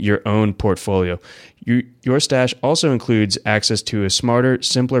build your own portfolio. Your Stash also includes access to a smarter,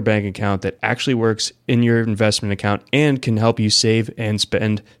 simpler bank account that actually works in your investment account and can help you save and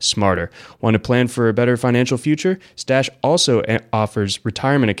spend smarter. Want to plan for a better financial future? Stash also offers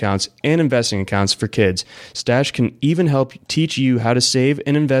retirement accounts and investing accounts for kids. Stash can even help teach you how to save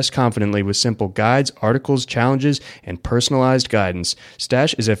and invest confidently with simple guides, articles, challenges, and personalized guidance.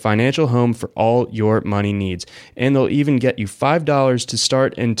 Stash is a financial home for all your money needs, and they'll even get you $5 to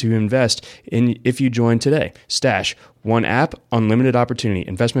start and to invest in if you join today. Stash, one app, unlimited opportunity,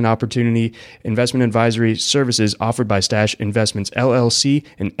 investment advisory services offered by Stash Investments LLC,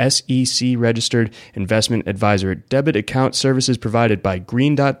 an SEC registered investment advisor. Debit account services provided by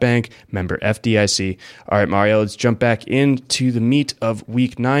Green Dot Bank, member FDIC. All right, Mario, let's jump back into the meat of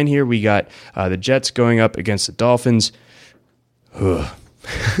Week 9 here. We got the Jets going up against the Dolphins. Well,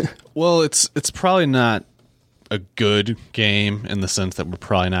 it's probably not a good game in the sense that we're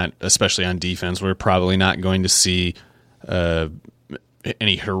probably not, especially on defense, we're probably not going to see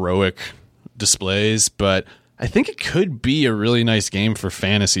any heroic displays, but I think it could be a really nice game for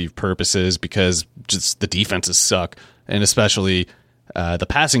fantasy purposes because just the defenses suck, and especially the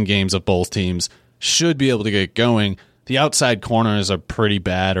passing games of both teams should be able to get going. The outside corners are pretty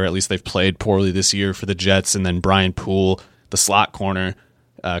bad, or at least they've played poorly this year for the Jets, and then Brian Poole, the slot corner,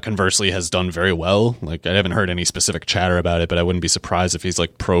 conversely has done very well. Like, I haven't heard any specific chatter about it, but I wouldn't be surprised if he's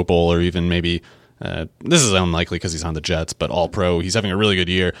like Pro Bowl or even maybe this is unlikely because he's on the Jets, but All Pro. He's having a really good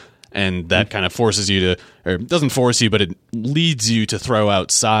year, and that kind of forces you to, or doesn't force you, but it leads you to throw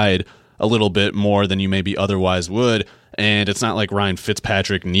outside a little bit more than you maybe otherwise would. And it's not like Ryan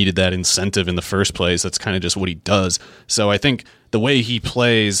Fitzpatrick needed that incentive in the first place. That's kind of just what he does. So I think the way he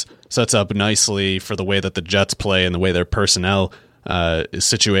plays sets up nicely for the way that the Jets play and the way their personnel is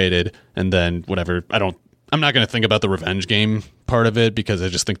situated. And then whatever, I'm not going to think about the revenge game part of it because I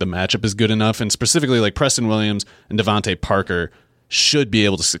just think the matchup is good enough. And specifically, like Preston Williams and Devontae Parker should be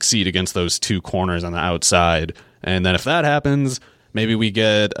able to succeed against those two corners on the outside. And then if that happens, maybe we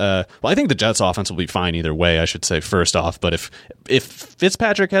get well, I think the Jets offense will be fine either way, I should say, first off. But if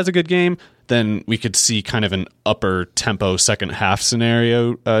Fitzpatrick has a good game, then we could see kind of an upper tempo second half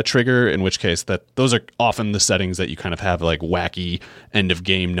scenario trigger, in which case those are often the settings that you kind of have like wacky end of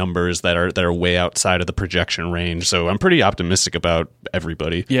game numbers that are way outside of the projection range. So I'm pretty optimistic about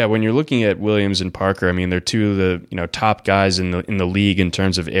everybody. Yeah, when you're looking at Williams and Parker, I mean, they're two of the top guys in the league in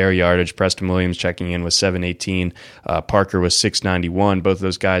terms of air yardage. Preston Williams checking in with 718, Parker was 691. Both of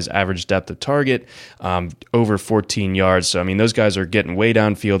those guys average depth of target over 14 yards. So I mean, those guys are getting way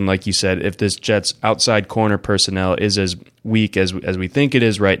downfield, and like you said, if this Jets outside corner personnel is as weak as we think it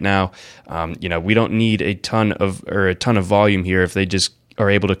is right now, we don't need a ton of volume here. If they just are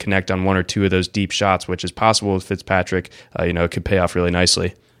able to connect on one or two of those deep shots, which is possible with Fitzpatrick, it could pay off really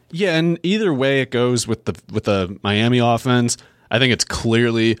nicely. Yeah, and either way it goes with the Miami offense, I think it's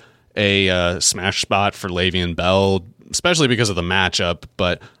clearly a smash spot for Le'Veon Bell, especially because of the matchup,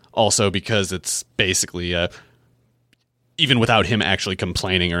 but also because it's basically even without him actually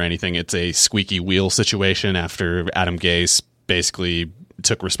complaining or anything, it's a squeaky wheel situation after Adam Gase basically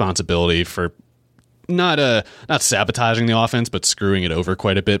took responsibility for not sabotaging the offense, but screwing it over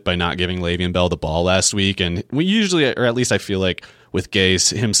quite a bit by not giving Le'Veon Bell the ball last week. And we usually, or at least I feel like with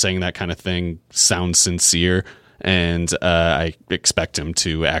Gase, him saying that kind of thing sounds sincere. And I expect him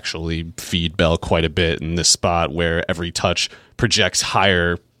to actually feed Bell quite a bit in this spot where every touch projects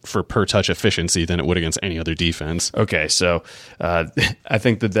higher for per touch efficiency than it would against any other defense. Okay, so I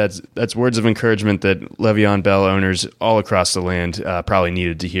think that's words of encouragement that Le'Veon Bell owners all across the land probably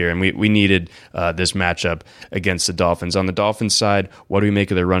needed to hear, and we needed this matchup against the Dolphins. On the Dolphins side, what do we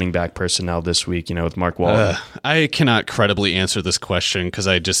make of their running back personnel this week, with Mark Walton? I cannot credibly answer this question because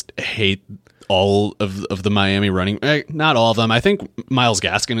I just hate all of the Miami running, not all of them. I think Myles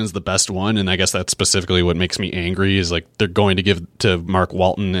Gaskin is the best one, and I guess that's specifically what makes me angry is like they're going to give to Mark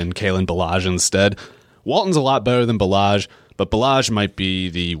Walton and Kalen Ballage instead. Walton's a lot better than Ballage, but Ballage might be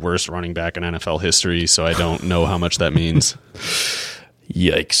the worst running back in NFL history, so I don't know how much that means.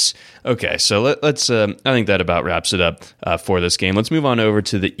 Yikes. Okay, so let's I think that about wraps it up for this game. Let's move on over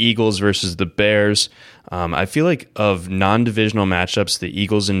to the Eagles versus the Bears. I feel like of non-divisional matchups, the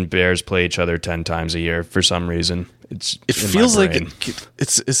Eagles and Bears play each other 10 times a year for some reason. It feels like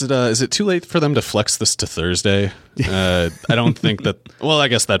is it too late for them to flex this to Thursday? I don't think that. Well, I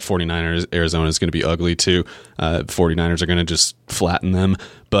guess that 49ers Arizona is going to be ugly too. 49ers are going to just flatten them.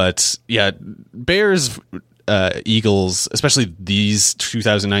 But yeah, Bears. Eagles, especially these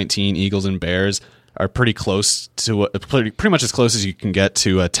 2019 Eagles and Bears, are pretty close to pretty much as close as you can get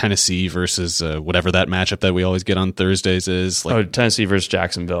to Tennessee versus whatever that matchup that we always get on Thursdays is. Like, Tennessee versus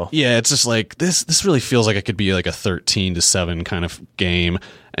Jacksonville. Yeah, it's just like this really feels like it could be like a 13-7 kind of game,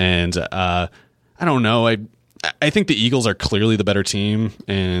 and I don't know. I think the Eagles are clearly the better team,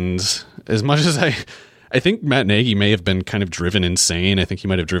 and as much as I think Matt Nagy may have been kind of driven insane. I think he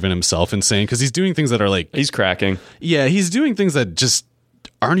might have driven himself insane because he's doing things that are like... He's cracking. Yeah, he's doing things that just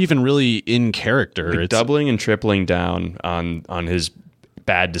aren't even really in character. Like doubling and tripling down on his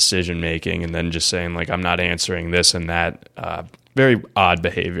bad decision-making and then just saying, like, I'm not answering this and that. Very odd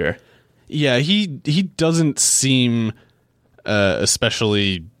behavior. Yeah, he doesn't seem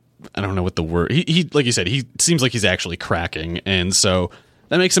especially... I don't know what the word... He like you said, he seems like he's actually cracking, and so...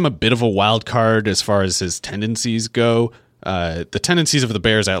 That makes him a bit of a wild card as far as his tendencies go. The tendencies of the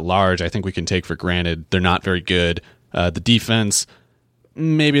Bears at large, I think we can take for granted. They're not very good. The defense,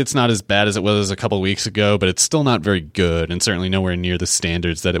 maybe it's not as bad as it was a couple of weeks ago, but it's still not very good and certainly nowhere near the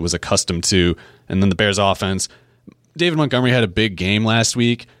standards that it was accustomed to. And then the Bears offense, David Montgomery had a big game last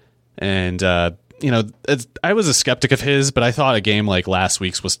week, and I was a skeptic of his, but I thought a game like last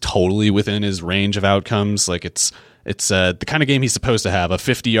week's was totally within his range of outcomes. Like it's the kind of game he's supposed to have, a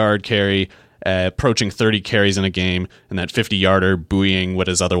 50-yard carry, approaching 30 carries in a game, and that 50-yarder buoying what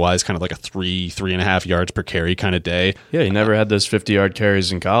is otherwise kind of like a 3.5 yards per carry kind of day. Yeah, he never had those 50-yard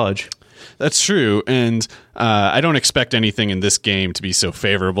carries in college. That's true, and I don't expect anything in this game to be so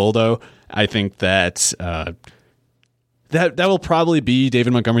favorable, though. I think that that will probably be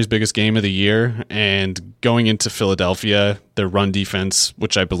David Montgomery's biggest game of the year, and going into Philadelphia, their run defense,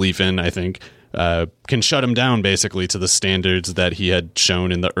 which I believe in, I think, can shut him down basically to the standards that he had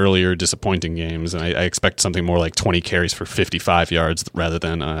shown in the earlier disappointing games. And I expect something more like 20 carries for 55 yards rather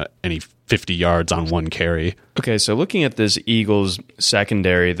than any 50 yards on one carry. Okay, so looking at this Eagles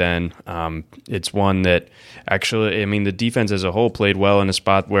secondary then, it's one that actually, I mean, the defense as a whole played well in a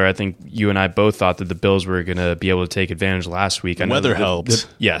spot where I think you and I both thought that the Bills were going to be able to take advantage last week. Weather helped.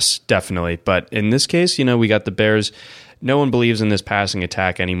 Yes, definitely. But in this case, we got the Bears. No one believes in this passing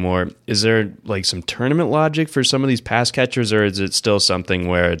attack anymore. Is there like some tournament logic for some of these pass catchers, or is it still something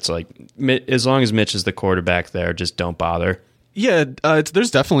where it's like, as long as Mitch is the quarterback there, just don't bother? Yeah,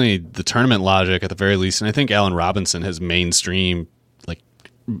 there's definitely the tournament logic at the very least, and I think Allen Robinson has mainstream, like,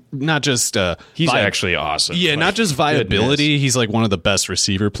 not just he's actually awesome. Yeah, not just viability. Goodness. He's like one of the best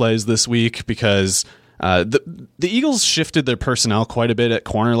receiver plays this week because the Eagles shifted their personnel quite a bit at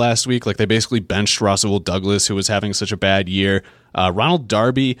corner last week. Like they basically benched Russell Douglas, who was having such a bad year. Ronald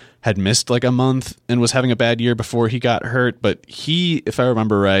Darby had missed like a month and was having a bad year before he got hurt, but he, if I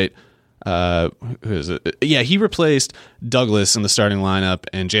remember right, who is it? Yeah, he replaced Douglas in the starting lineup,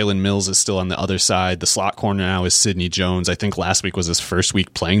 and Jalen Mills is still on the other side. The slot corner now is Sidney Jones. I think last week was his first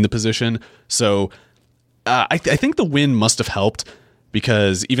week playing the position. So I think the win must have helped,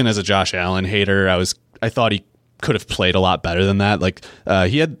 because even as a Josh Allen hater, I thought he could have played a lot better than that. Like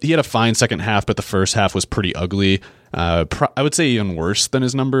he had a fine second half, but the first half was pretty ugly. I would say even worse than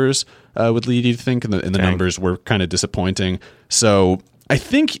his numbers would lead you to think, and the numbers were kind of disappointing. So I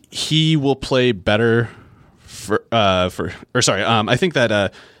think he will play better I think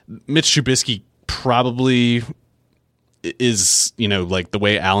that Mitch Trubisky probably is, like the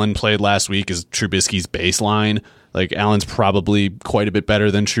way Allen played last week is Trubisky's baseline. Like Allen's probably quite a bit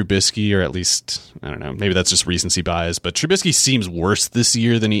better than Trubisky, or at least, I don't know, maybe that's just recency bias, but Trubisky seems worse this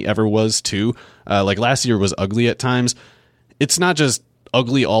year than he ever was too. Like last year was ugly at times. It's not just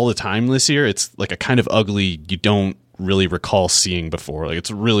ugly all the time this year. It's like a kind of ugly you don't really recall seeing before. Like,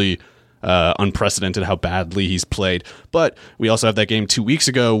 it's really unprecedented how badly he's played. But we also have that game 2 weeks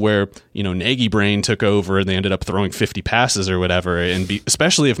ago where, Nagy brain took over and they ended up throwing 50 passes or whatever. And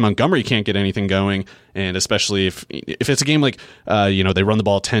especially if Montgomery can't get anything going, and especially if it's a game like, they run the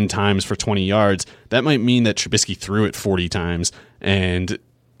ball 10 times for 20 yards, that might mean that Trubisky threw it 40 times. And,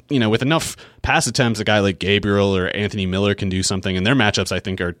 with enough pass attempts, a guy like Gabriel or Anthony Miller can do something. And their matchups, I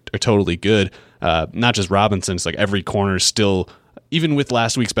think, are totally good. Not just Robinson, it's like every corner is still, even with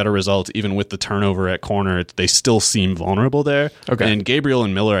last week's better result, even with the turnover at corner, they still seem vulnerable there. Okay. And Gabriel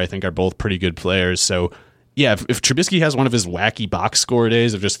and Miller, I think, are both pretty good players. So, yeah, if Trubisky has one of his wacky box score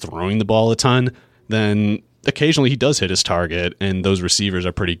days of just throwing the ball a ton, then occasionally he does hit his target, and those receivers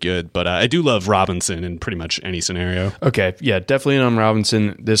are pretty good. But I do love Robinson in pretty much any scenario. Okay, yeah, definitely on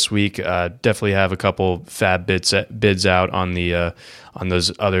Robinson this week. Definitely have a couple fab bids out on the on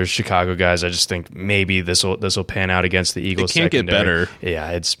those other Chicago guys. I just think maybe this will pan out against the Eagles. It can't secondary. get better.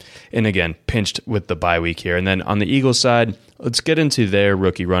 Yeah, and again, pinched with the bye week here. And then on the Eagles side, let's get into their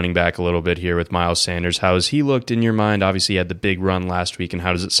rookie running back a little bit here with Miles Sanders. How has he looked in your mind? Obviously, he had the big run last week, and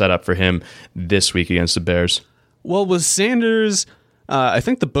how does it set up for him this week against the Bears? Well, with Sanders, I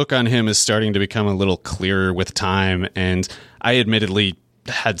think the book on him is starting to become a little clearer with time, and I admittedly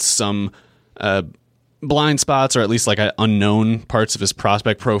had some blind spots, or at least like unknown parts of his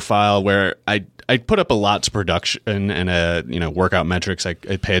prospect profile, where I put up a lot to production and workout metrics I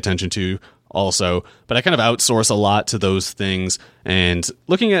pay attention to also, but I kind of outsource a lot to those things. And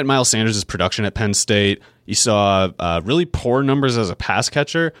looking at Miles Sanders' production at Penn State, you saw really poor numbers as a pass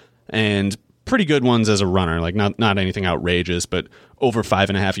catcher and pretty good ones as a runner, like not anything outrageous, but over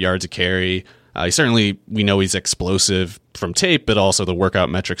 5.5 yards a carry. We know he's explosive from tape, but also the workout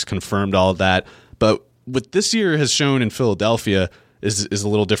metrics confirmed all of that. But what this year has shown in Philadelphia is a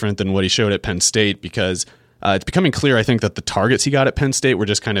little different than what he showed at Penn State, because it's becoming clear, I think, that the targets he got at Penn State were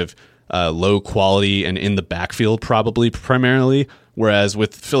just kind of low quality and in the backfield probably primarily, whereas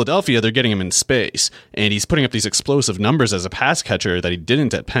with Philadelphia, they're getting him in space, and he's putting up these explosive numbers as a pass catcher that he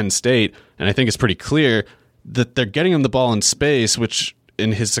didn't at Penn State, and I think it's pretty clear that they're getting him the ball in space, which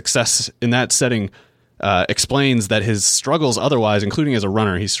in his success in that setting explains that his struggles otherwise, including as a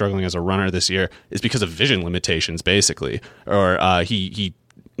runner, he's struggling as a runner this year, is because of vision limitations, basically, or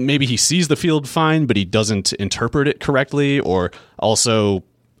maybe he sees the field fine, but he doesn't interpret it correctly, or also,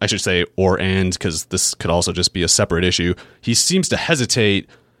 I should say, because this could also just be a separate issue. He seems to hesitate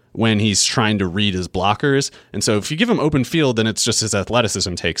when he's trying to read his blockers. And so if you give him open field, then it's just his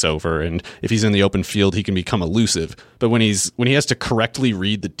athleticism takes over. And if he's in the open field, he can become elusive. But when he has to correctly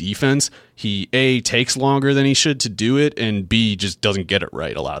read the defense, he A, takes longer than he should to do it, and B, just doesn't get it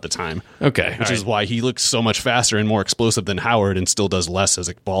right a lot of the time. Okay. Which is why he looks so much faster and more explosive than Howard and still does less as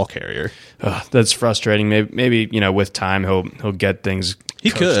a ball carrier. That's frustrating. Maybe with time he'll get things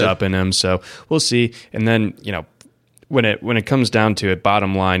coached up in him. So we'll see. And then, when it comes down to it,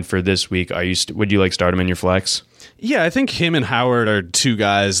 bottom line for this week, would you start him in your flex? Yeah, I think him and Howard are two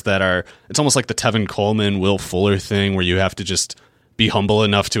guys that it's almost like the Tevin Coleman, Will Fuller thing, where you have to just be humble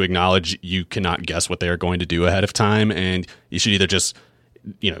enough to acknowledge you cannot guess what they are going to do ahead of time, and you should either just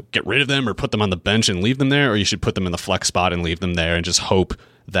get rid of them or put them on the bench and leave them there, or you should put them in the flex spot and leave them there and just hope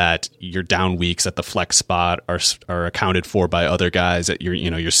that your down weeks at the flex spot are accounted for by other guys, at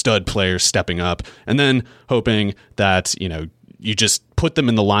your stud players stepping up, and then hoping that you just put them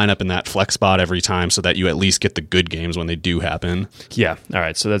in the lineup in that flex spot every time so that you at least get the good games when they do happen. Yeah. All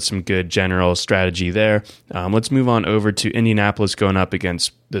right. So that's some good general strategy there. Let's move on over to Indianapolis going up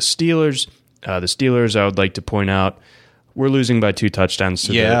against the Steelers. The Steelers, I would like to point out, we're losing by 2 touchdowns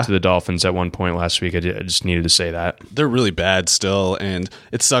to the Dolphins at one point last week. I just needed to say that. They're really bad still, and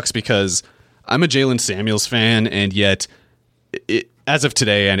it sucks because I'm a Jalen Samuels fan, and yet as of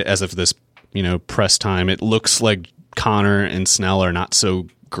today and as of this press time, it looks like Connor and Snell are not so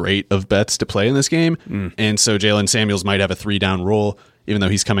great of bets to play in this game, and so Jalen Samuels might have a 3-down role, even though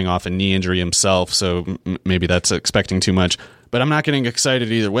he's coming off a knee injury himself, so maybe that's expecting too much. But I'm not getting excited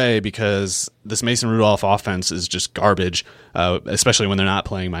either way because this Mason Rudolph offense is just garbage, especially when they're not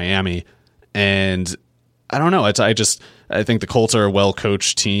playing Miami. And I don't know. I think the Colts are a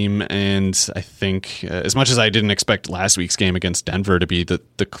well-coached team, and I think as much as I didn't expect last week's game against Denver to be the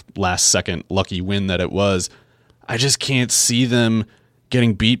last-second lucky win that it was, I just can't see them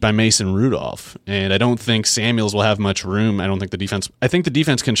getting beat by Mason Rudolph. And I don't think Samuels will have much room. I think the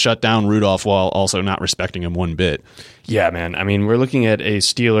defense can shut down Rudolph while also not respecting him one bit. Yeah, man. I mean, we're looking at a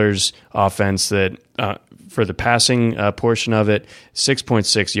Steelers offense that, for the passing portion of it,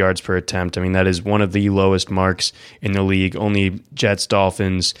 6.6 yards per attempt. I mean, that is one of the lowest marks in the league. Only Jets,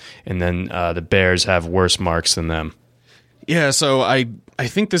 Dolphins, and then the Bears have worse marks than them. Yeah, so I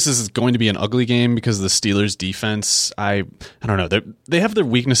think this is going to be an ugly game because the Steelers' defense, I don't know. They have their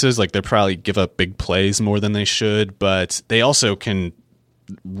weaknesses, like they probably give up big plays more than they should, but they also can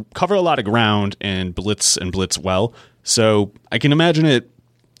cover a lot of ground and blitz well. So I can imagine it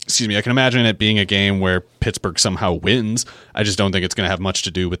being a game where Pittsburgh somehow wins. I just don't think it's going to have much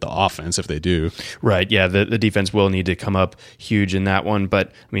to do with the offense if they do. Right, yeah, the defense will need to come up huge in that one. But,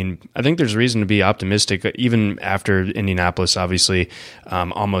 I mean, I think there's reason to be optimistic, even after Indianapolis obviously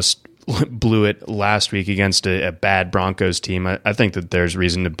almost blew it last week against a bad Broncos team. I think that there's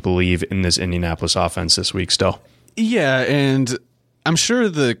reason to believe in this Indianapolis offense this week still. Yeah, and I'm sure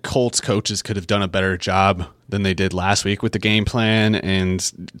the Colts coaches could have done a better job than they did last week with the game plan. And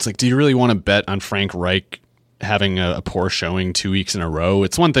it's like, do you really want to bet on Frank Reich having a poor showing 2 weeks in a row?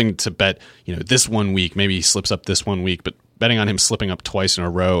 It's one thing to bet, this 1 week, maybe he slips up this 1 week, but betting on him slipping up twice in a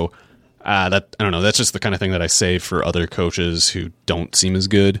row, I don't know. That's just the kind of thing that I save for other coaches who don't seem as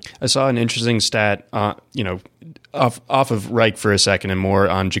good. I saw an interesting stat, off of Reich for a second and more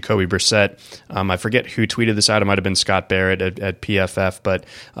on Jacoby Brissett. I forget who tweeted this out. It might have been Scott Barrett at PFF, but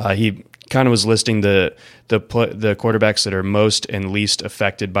he kind of was listing the quarterbacks that are most and least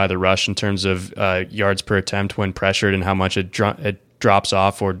affected by the rush in terms of yards per attempt when pressured and how much it drops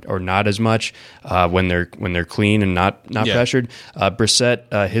off or not as much when they're clean and not pressured.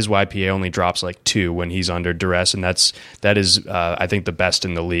 Brissett, his YPA only drops like 2 when he's under duress, and that is I think the best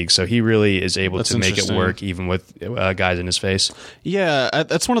in the league. So he really is able to make it work even with guys in his face. Yeah,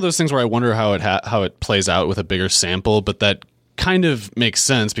 that's one of those things where I wonder how it plays out with a bigger sample, but that kind of makes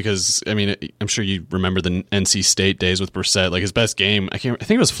sense because, I mean, I'm sure you remember the NC State days with Brissett. Like his best game, I think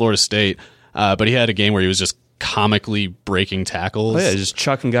it was Florida State, but he had a game where he was just comically breaking tackles. Oh yeah, just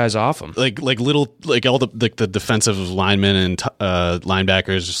chucking guys off him. Like all the defensive linemen and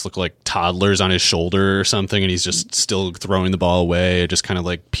linebackers just look like toddlers on his shoulder or something, and he's just still throwing the ball away, just kind of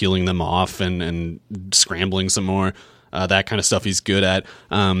like peeling them off and scrambling some more. That kind of stuff he's good at.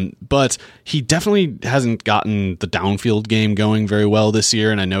 But he definitely hasn't gotten the downfield game going very well this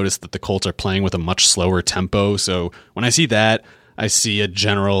year, and I noticed that the Colts are playing with a much slower tempo. So when I see that, I see a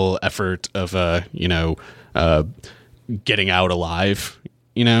general effort of getting out alive.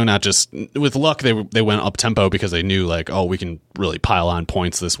 Not just with luck. They went up tempo because they knew like, oh, we can really pile on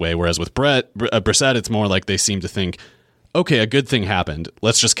points this way. Whereas with Brissett, it's more like they seem to think, okay, a good thing happened.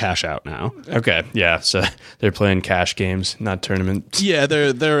 Let's just cash out now. Okay, yeah. So they're playing cash games, not tournaments. Yeah,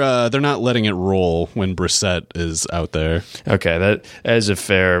 they're not letting it roll when Brissett is out there. Okay, that is a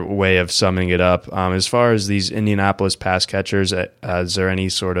fair way of summing it up. As far as these Indianapolis pass catchers, is there any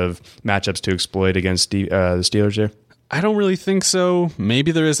sort of matchups to exploit against the Steelers here? I don't really think so.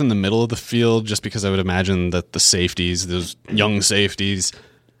 Maybe there is in the middle of the field, just because I would imagine that the safeties, those young safeties,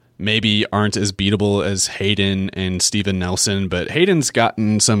 maybe aren't as beatable as Hayden and Steven Nelson, but Hayden's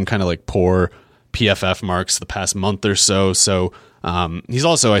gotten some kind of like poor PFF marks the past month or so. So he's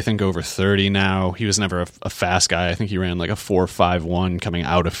also, I think, over 30 now. He was never a fast guy. I think he ran like a 4.51 coming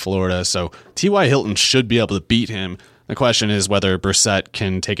out of Florida. So T.Y. Hilton should be able to beat him. The question is whether Brissett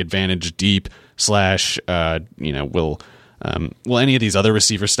can take advantage deep / will any of these other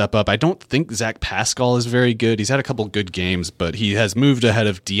receivers step up? I don't think Zach Pascal is very good. He's had a couple good games, but he has moved ahead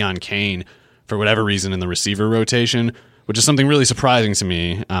of Deion Kane for whatever reason in the receiver rotation, which is something really surprising to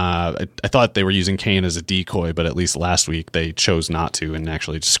me. I thought they were using Kane as a decoy, but at least last week they chose not to and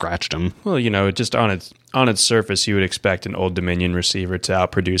actually just scratched him. Well, just on its surface, you would expect an Old Dominion receiver to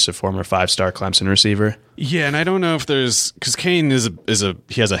outproduce a former 5-star Clemson receiver. Yeah, and I don't know if because Kane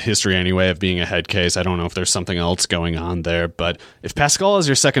he has a history anyway of being a head case. I don't know if there's something else going on there, but if Pascal is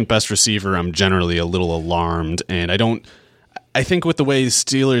your second best receiver, I'm generally a little alarmed, and I think with the way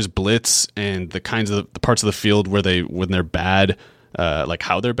Steelers blitz and the parts of the field when they're bad, like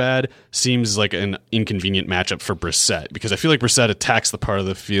how they're bad, seems like an inconvenient matchup for Brissett, because I feel like Brissett attacks the part of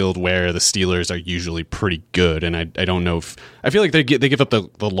the field where the Steelers are usually pretty good, and I don't know if I feel like they give up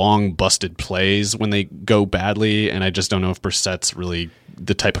the long busted plays when they go badly, and I just don't know if Brissett's really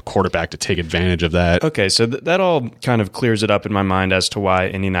the type of quarterback to take advantage of that. Okay, so that all kind of clears it up in my mind as to why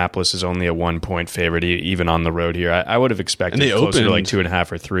Indianapolis is only a 1-point favorite, even on the road here. I would have expected closer to like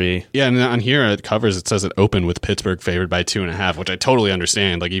 2.5 or 3. Yeah, and on here it covers, it says it opened with Pittsburgh favored by 2.5, which I totally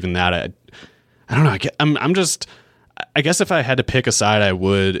understand. Like even that, I don't know. I guess if I had to pick a side, I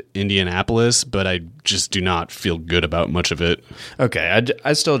would Indianapolis, but I just do not feel good about much of it. Okay,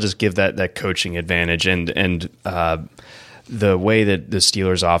 I still just give that coaching advantage and the way that the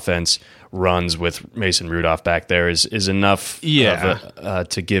Steelers offense runs with Mason Rudolph back there is enough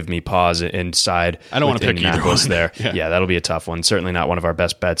to give me pause inside. I don't want to pick either one there. Yeah, that'll be a tough one. Certainly not one of our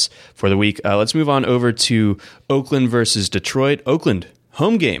best bets for the week. Let's move on over to Oakland versus Detroit. Oakland,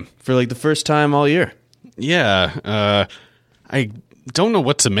 home game for like the first time all year. Yeah, I don't know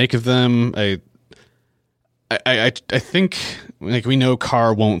what to make of them. I think, like, we know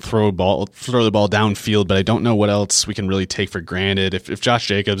Carr won't throw the ball downfield, but I don't know what else we can really take for granted. If Josh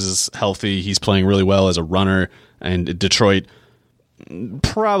Jacobs is healthy, he's playing really well as a runner, and Detroit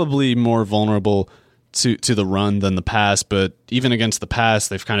probably more vulnerable to the run than the pass. But even against the pass,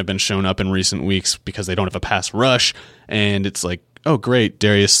 they've kind of been shown up in recent weeks because they don't have a pass rush, and it's like, oh, great,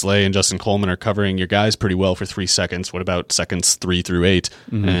 Darius Slay and Justin Coleman are covering your guys pretty well for 3 seconds. What about seconds 3 through 8?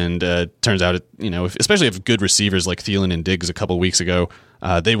 Mm-hmm. And turns out, especially if good receivers like Thielen and Diggs a couple weeks ago,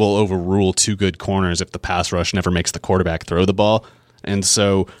 they will overrule 2 good corners if the pass rush never makes the quarterback throw the ball. And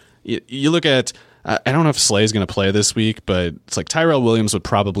so you look at, I don't know if Slay is going to play this week, but it's like Tyrell Williams would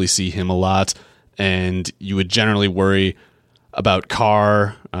probably see him a lot, and you would generally worry about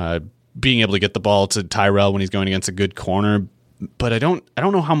Carr being able to get the ball to Tyrell when he's going against a good corner. But I don't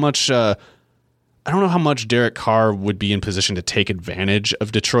know how much Derek Carr would be in position to take advantage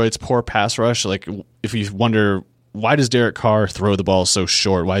of Detroit's poor pass rush. Like, if you wonder, why does Derek Carr throw the ball so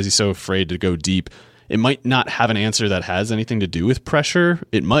short? Why is he so afraid to go deep? It might not have an answer that has anything to do with pressure.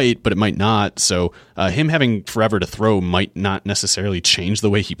 It might, but it might not. So him having forever to throw might not necessarily change the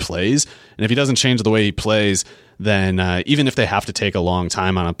way he plays. And if he doesn't change the way he plays, then even if they have to take a long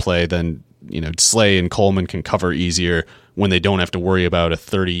time on a play, then Slay and Coleman can cover easier when they don't have to worry about a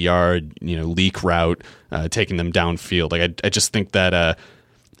 30-yard leak route taking them downfield. Like, I just think that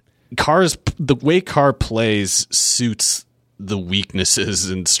the way Carr plays suits the weaknesses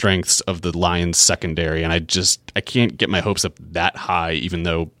and strengths of the Lions secondary, and I can't get my hopes up that high, even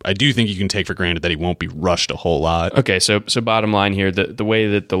though I do think you can take for granted that he won't be rushed a whole lot. Okay, so bottom line here, the way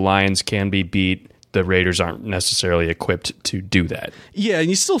that the Lions can be beat, the Raiders aren't necessarily equipped to do that. Yeah, and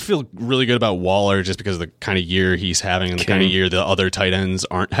you still feel really good about Waller just because of the kind of year he's having and the kind of year the other tight ends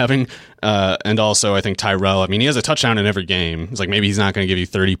aren't having. And also, I think Tyrell, he has a touchdown in every game. It's like, maybe he's not going to give you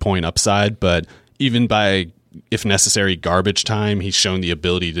 30-point upside, but even by, if necessary, garbage time, he's shown the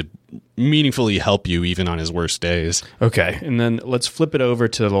ability to meaningfully help you even on his worst days. Okay, and then let's flip it over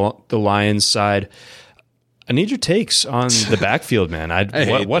to the Lions side. I need your takes on the backfield, man.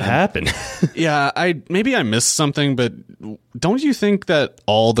 What happened? Yeah, maybe I missed something, but don't you think that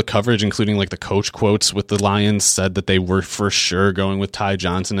all the coverage, including like the coach quotes with the Lions, said that they were for sure going with Ty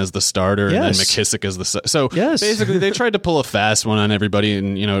Johnson as the starter and then McKissick as the so yes. Basically they tried to pull a fast one on everybody,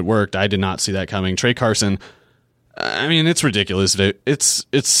 and it worked. I did not see that coming. Trey Carson, it's ridiculous.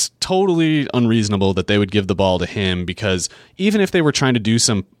 It's totally unreasonable that they would give the ball to him, because even if they were trying to do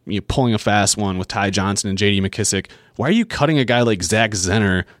some pulling a fast one with Ty Johnson and J.D. McKissick, why are you cutting a guy like Zach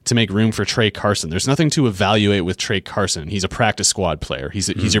Zenner to make room for Trey Carson? There's nothing to evaluate with Trey Carson. He's a practice squad player. He's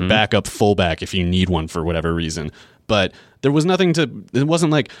your backup fullback if you need one for whatever reason. But there was nothing it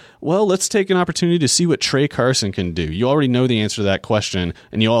wasn't like, well, let's take an opportunity to see what Trey Carson can do. You already know the answer to that question,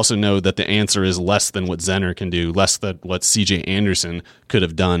 and you also know that the answer is less than what Zenner can do, less than what C.J. Anderson could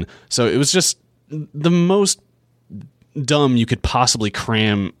have done. So it was just the most dumb you could possibly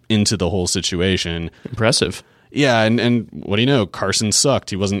cram into the whole situation. Impressive. Yeah, and what do you know? Carson sucked.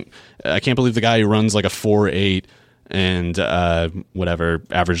 He wasn't. I can't believe the guy who runs like a 4.8 and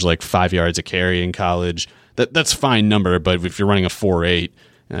averaged like 5 yards a carry in college. That's a fine number, but if you're running a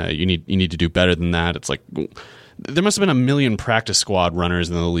 4.8, you need to do better than that. It's like, there must have been a million practice squad runners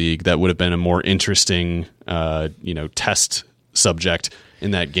in the league that would have been a more interesting test subject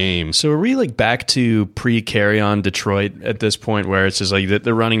in that game. So are we like back to pre-carry-on Detroit at this point, where it's just like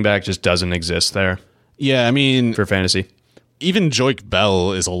the running back just doesn't exist there? Yeah, for fantasy. Even Joique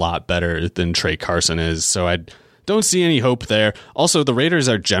Bell is a lot better than Trey Carson is, so I don't see any hope there. Also, the Raiders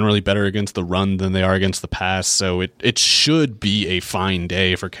are generally better against the run than they are against the pass, so it should be a fine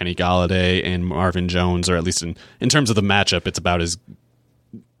day for Kenny Golladay and Marvin Jones, or at least in terms of the matchup, it's about as...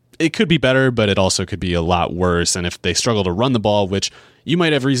 It could be better, but it also could be a lot worse. And if they struggle to run the ball, which you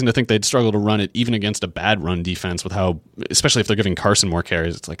might have reason to think they'd struggle to run it even against a bad run defense, with how, especially if they're giving Carson more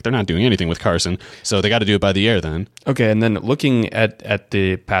carries, it's like they're not doing anything with Carson. So they got to do it by the air then. Okay, and then looking at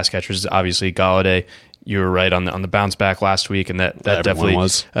the pass catchers, obviously Golladay, you were right on the bounce back last week, and that definitely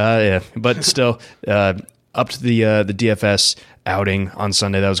was. Yeah, but still up to the DFS outing on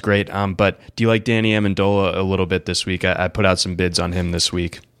Sunday. That was great. But do you like Danny Amendola a little bit this week? I put out some bids on him this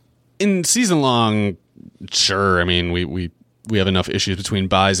week. In season long, sure. We have enough issues between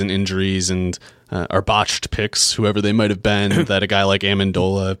buys and injuries and our botched picks, whoever they might have been, that a guy like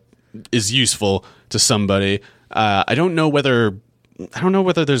Amendola is useful to somebody. I don't know whether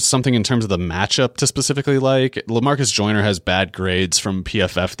there's something in terms of the matchup to specifically like. LaMarcus Joyner has bad grades from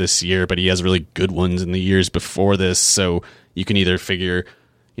PFF this year, but he has really good ones in the years before this. So you can either figure,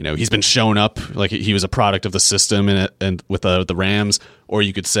 he's been shown up like he was a product of the system and with the Rams, or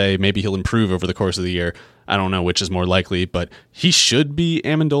you could say maybe he'll improve over the course of the year. I don't know which is more likely, but he should be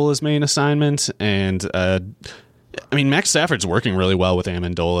Amendola's main assignment. And Max Stafford's working really well with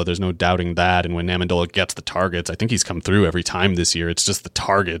Amendola. There's no doubting that. And when Amendola gets the targets, I think he's come through every time this year. It's just the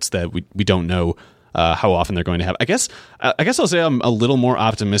targets that we don't know how often they're going to have. I guess I'll say I'm a little more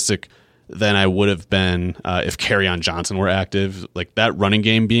optimistic than I would have been if Kerryon Johnson were active. Like, that running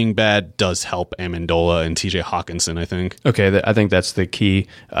game being bad does help Amendola and TJ Hawkinson, I think. Okay, I think that's the key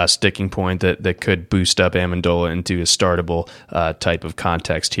sticking point that could boost up Amendola into a startable type of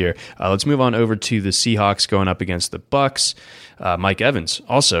context here. Let's move on over to the Seahawks going up against the Bucs. Mike Evans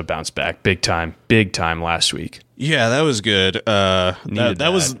also bounced back big time last week. Yeah, that was good.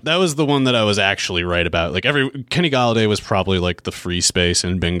 That was the one that I was actually right about. Like, Kenny Golladay was probably like the free space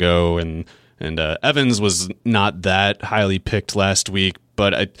in bingo, and Evans was not that highly picked last week.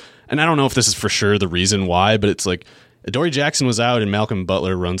 But I don't know if this is for sure the reason why, but it's like Adoree Jackson was out and Malcolm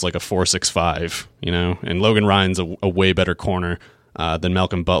Butler runs like a 4.65, and Logan Ryan's a way better corner than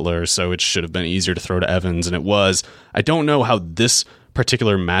Malcolm Butler, so it should have been easier to throw to Evans, and it was. I don't know how this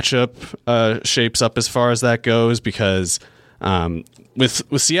particular matchup shapes up as far as that goes, because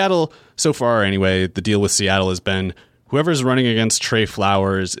with Seattle so far anyway, the deal with Seattle has been whoever's running against Trey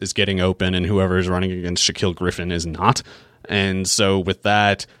Flowers is getting open and whoever's running against Shaquille Griffin is not. And so with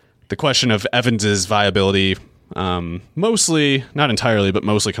that, the question of Evans's viability mostly, not entirely, but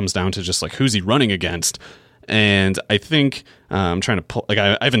mostly comes down to just like who's he running against. And I think I'm trying to pull, like,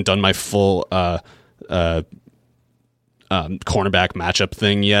 I haven't done my full cornerback matchup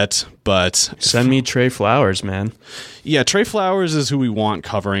thing yet, but send me Trey Flowers, man. Yeah, Trey Flowers is who we want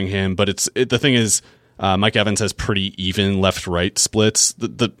covering him, but the thing is, Mike Evans has pretty even left-right splits.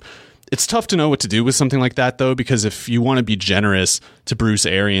 It's tough to know what to do with something like that, though, because if you want to be generous to Bruce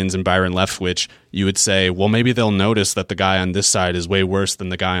Arians and Byron Leftwich, you would say, well, maybe they'll notice that the guy on this side is way worse than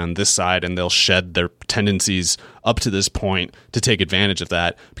the guy on this side, and they'll shed their tendencies up to this point to take advantage of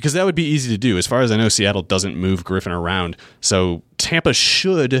that, because that would be easy to do. As far as I know, Seattle doesn't move Griffin around, so Tampa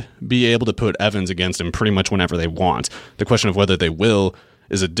should be able to put Evans against him pretty much whenever they want. The question of whether they will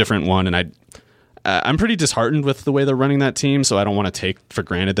is a different one, and I'm pretty disheartened with the way they're running that team, so I don't want to take for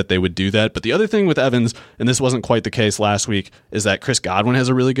granted that they would do that. But the other thing with Evans, and this wasn't quite the case last week, is that Chris Godwin has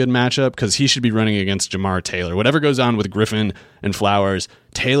a really good matchup because he should be running against Jamar Taylor. Whatever goes on with Griffin and Flowers,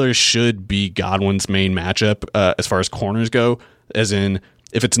 Taylor should be Godwin's main matchup as far as corners go, as in,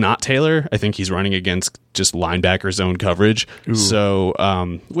 if it's not Taylor, I think he's running against just linebacker zone coverage. Ooh.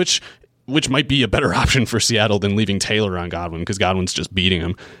 So, which might be a better option for Seattle than leaving Taylor on Godwin, because Godwin's just beating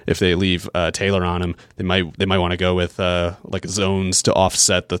him. If they leave Taylor on him, they might want to go with like zones to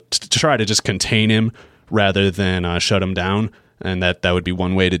offset to try to just contain him rather than shut him down, and that would be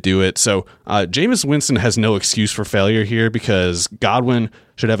one way to do it. So Jameis Winston has no excuse for failure here, because Godwin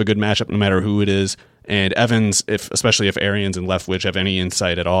should have a good matchup no matter who it is, and Evans, especially if Arians and Leftwich have any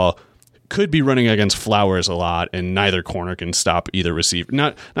insight at all, could be running against Flowers a lot, and neither corner can stop either receiver.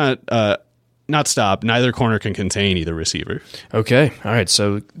 Not stop. Neither corner can contain either receiver. Okay. All right.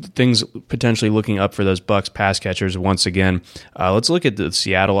 So things potentially looking up for those Bucs pass catchers once again. Let's look at the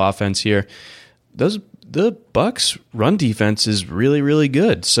Seattle offense here. The Bucs run defense is really, really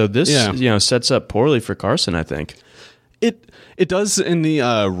good. So this sets up poorly for Carson, I think. It does in the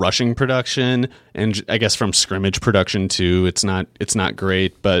rushing production, and I guess from scrimmage production too. It's not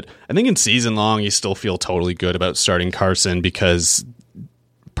great, but I think in season long you still feel totally good about starting Carson, because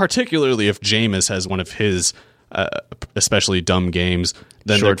particularly if Jameis has one of his especially dumb games,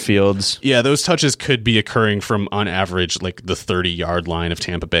 then short fields. Yeah, those touches could be occurring from on average like the 30-yard line of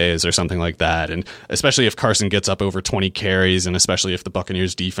Tampa Bay's or something like that, and especially if Carson gets up over 20 carries, and especially if the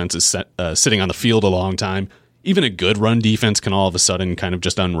Buccaneers defense is sitting on the field a long time. Even a good run defense can all of a sudden kind of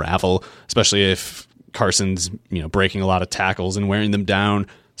just unravel, especially if Carson's breaking a lot of tackles and wearing them down.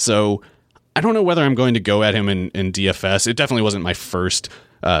 So I don't know whether I'm going to go at him in DFS. It definitely wasn't my first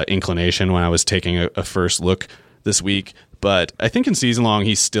inclination when I was taking a first look this week, but I think in season long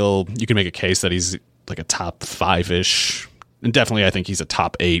you can make a case that he's like a top 5-ish And definitely, I think he's a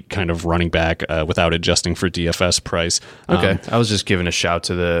top 8 kind of running back without adjusting for DFS price. Okay, I was just giving a shout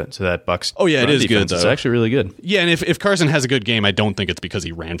to that Bucs. Oh yeah, it is good. It's actually really good. Yeah, and if Carson has a good game, I don't think it's because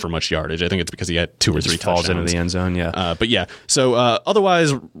he ran for much yardage. I think it's because he had 2 or 3 touchdowns. Falls into the end zone. Yeah, but yeah. So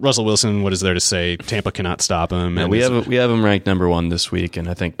otherwise, Russell Wilson. What is there to say? Tampa cannot stop him. Yeah, and we have him ranked number 1 this week, and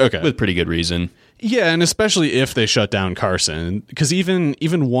I think with pretty good reason. Yeah, and especially if they shut down Carson, because even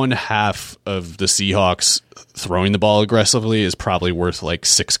one half of the Seahawks throwing the ball aggressively is probably worth like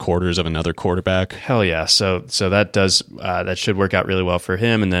 6 quarters of another quarterback. Hell yeah! So that should work out really well for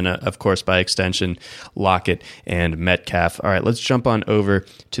him, and then of course by extension, Lockett and Metcalf. All right, let's jump on over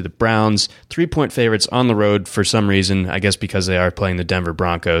to the Browns. 3-point favorites on the road for some reason. I guess because they are playing the Denver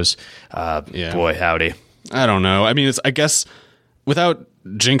Broncos. Boy, howdy! I don't know. I mean, I guess without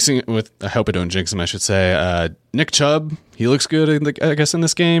jinxing, I hope I don't jinx him, I should say. Nick Chubb, he looks good, I guess, in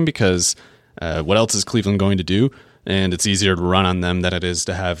this game because what else is Cleveland going to do? And it's easier to run on them than it is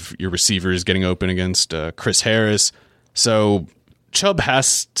to have your receivers getting open against Chris Harris. So Chubb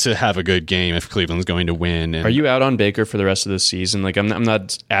has to have a good game if Cleveland's going to win. And are you out on Baker for the rest of the season? Like, I'm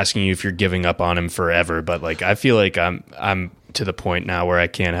not asking you if you're giving up on him forever, but like I feel like I'm to the point now where I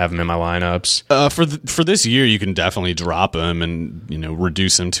can't have him in my lineups. For this year, you can definitely drop him and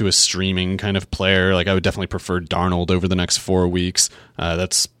reduce him to a streaming kind of player. Like I would definitely prefer Darnold over the next 4 weeks.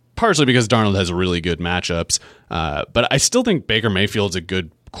 That's partially because Darnold has really good matchups, but I still think Baker Mayfield's a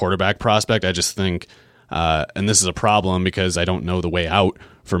good quarterback prospect. I just think, and this is a problem because I don't know the way out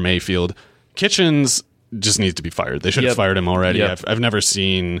for Mayfield. Kitchens just needs to be fired. They should have fired him already. Yep. I've never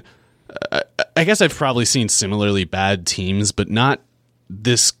seen. I guess I've probably seen similarly bad teams, but not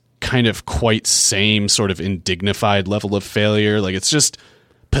this kind of quite same sort of indignified level of failure. Like, it's just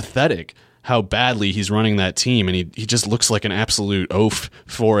pathetic how badly he's running that team, and he just looks like an absolute oaf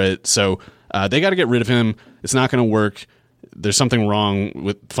for it. So they got to get rid of him. It's not going to work. There's something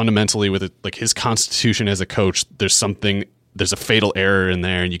wrong fundamentally with it, like his constitution as a coach. There's a fatal error in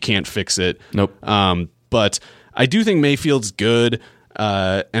there, and you can't fix it. Nope. But I do think Mayfield's good.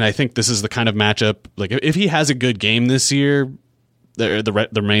 And I think this is the kind of matchup, like if he has a good game this year, the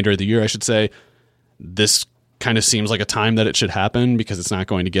remainder of the year, I should say, this kind of seems like a time that it should happen because it's not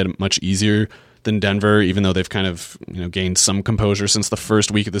going to get much easier than Denver, even though they've kind of gained some composure since the first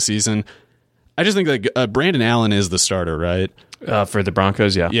week of the season. I just think that Brandon Allen is the starter, right? For the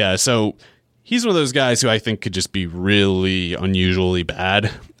Broncos, yeah. Yeah, so he's one of those guys who I think could just be really unusually bad,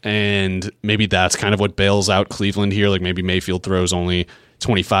 and maybe that's kind of what bails out Cleveland here. Like maybe Mayfield throws only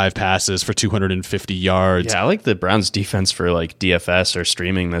 25 passes for 250 yards. Yeah, I like the Browns defense for like DFS or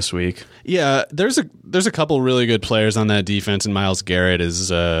streaming this week. Yeah, there's a couple really good players on that defense, and Myles Garrett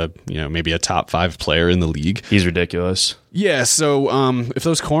is maybe a top 5 player in the league. He's ridiculous. Yeah, so if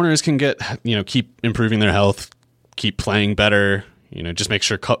those corners can keep improving their health, keep playing better, just make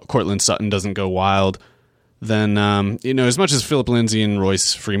sure Cortland Sutton doesn't go wild, then as much as Phillip Lindsay and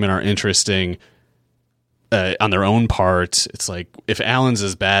Royce Freeman are interesting on their own part, it's like if Allen's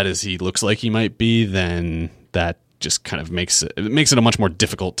as bad as he looks like he might be, then that just kind of makes it a much more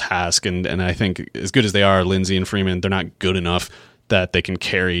difficult task. And I think as good as they are, Lindsay and Freeman, they're not good enough that they can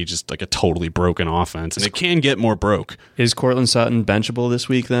carry just like a totally broken offense, and it can get more broke. Is Cortland Sutton benchable this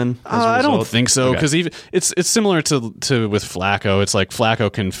week then? I don't think so, because even it's similar to with Flacco. It's like Flacco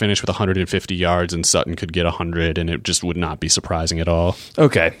can finish with 150 yards and Sutton could get 100, and it just would not be surprising at all.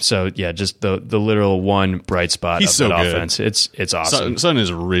 Okay, so yeah, just the literal one bright spot He's of so that good. Offense. It's awesome. Sutton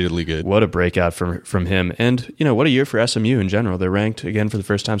is really good. What a breakout from him, and what a year for SMU in general. They're ranked again for the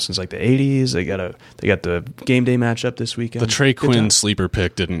first time since like the 80s. They got the game day matchup this weekend. The Trey Quinn sleeper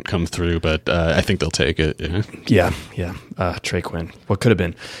pick didn't come through, but I think they'll take it. Yeah. Trey Quinn. What could have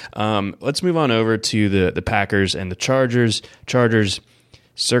been? Let's move on over to the Packers and the Chargers. Chargers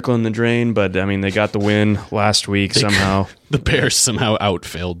circling the drain, but I mean they got the win last week somehow. The Bears somehow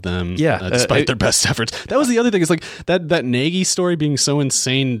outfailed them, despite their best efforts. That was the other thing. Is like that Nagy story being so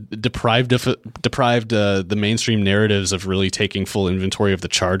insane deprived the mainstream narratives of really taking full inventory of the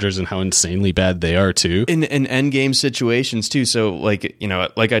Chargers and how insanely bad they are too. In end game situations too. So like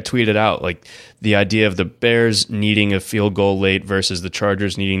I tweeted out, like the idea of the Bears needing a field goal late versus the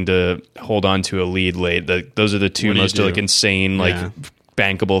Chargers needing to hold on to a lead late. Those are the two most like insane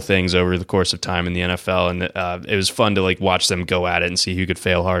bankable things over the course of time in the NFL, and it was fun to like watch them go at it and see who could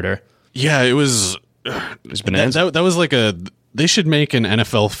fail harder. Yeah, it was bananas. That was like they should make an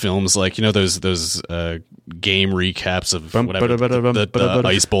NFL films like those game recaps of whatever the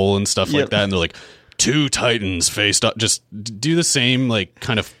Ice Bowl and stuff like that, and they're like 2 Titans faced up. Just do the same like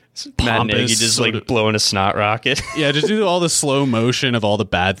kind of Matt Nagy just like blowing a snot rocket. Yeah, just do all the slow motion of all the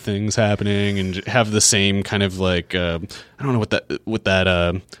bad things happening, and have the same kind of like I don't know what I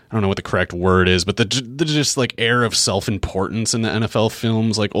don't know what the correct word is, but the just like air of self-importance in the NFL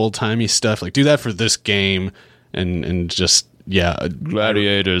films, like old timey stuff. Like do that for this game, and just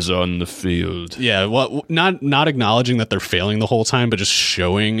gladiators on the field. Yeah, well, not acknowledging that they're failing the whole time, but just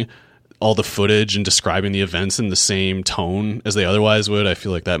showing all the footage and describing the events in the same tone as they otherwise would. I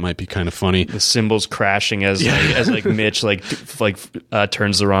feel like that might be kind of funny. The cymbals crashing as Mitch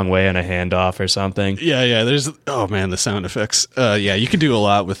turns the wrong way on a handoff or something. Yeah. There's the sound effects. You can do a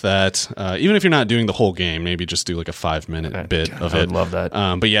lot with that. Even if you're not doing the whole game, maybe just do like a 5-minute bit of it. I would love that.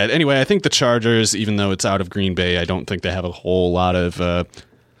 But yeah, anyway, I think the Chargers, even though it's out of Green Bay, I don't think they have a whole lot of.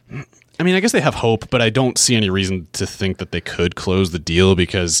 I guess they have hope, but I don't see any reason to think that they could close the deal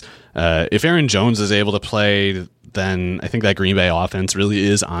because if Aaron Jones is able to play, then I think that Green Bay offense really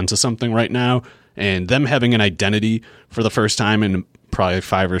is onto something right now. And them having an identity for the first time in probably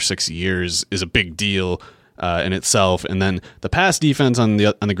 5 or 6 years is a big deal in itself. And then the pass defense on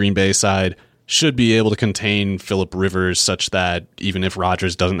the Green Bay side should be able to contain Phillip Rivers such that even if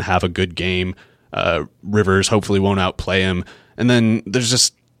Rodgers doesn't have a good game, Rivers hopefully won't outplay him. And then there's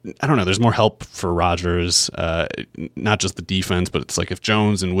just, I don't know, there's more help for Rodgers, not just the defense, but it's like if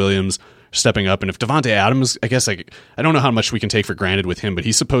Jones and Williams are stepping up, and if Devontae Adams, I guess I don't know how much we can take for granted with him, but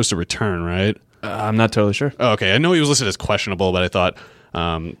he's supposed to return, right? I'm not totally sure. Oh, okay, I know he was listed as questionable, but I thought,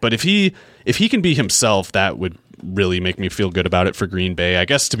 but if he can be himself, that would really make me feel good about it for Green Bay. I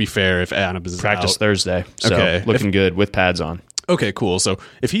guess to be fair, if Adams is practice out, Thursday, so looking good with pads on. Okay, cool. So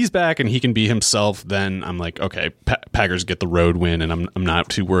if he's back and he can be himself, then I'm like, okay, Packers get the road win, and I'm not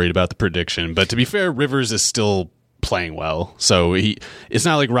too worried about the prediction. But to be fair, Rivers is still playing well, so it's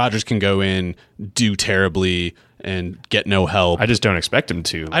not like Rodgers can go in, do terribly, and get no help. I just don't expect him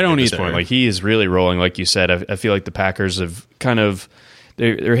to. I don't at either. This point. Like he is really rolling, like you said. I feel like the Packers have kind of.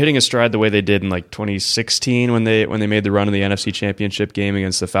 They're hitting a stride the way they did in like 2016 when they made the run in the NFC Championship game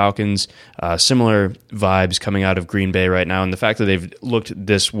against the Falcons. Similar vibes coming out of Green Bay right now, and the fact that they've looked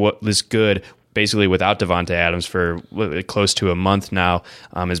this good basically without Devontae Adams for close to a month now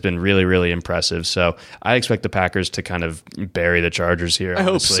has been really, really impressive. So I expect the Packers to kind of bury the Chargers here. I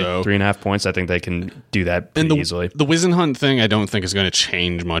hope so. 3.5 points. I think they can do that pretty easily. The Wisenhunt thing I don't think is going to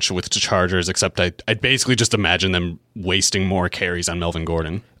change much with the Chargers, except I'd basically just imagine them wasting more carries on Melvin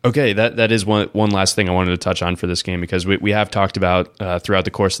Gordon. Okay, that is one last thing I wanted to touch on for this game, because we have talked about throughout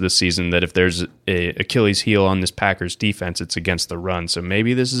the course of this season that if there's a Achilles heel on this Packers defense, it's against the run. So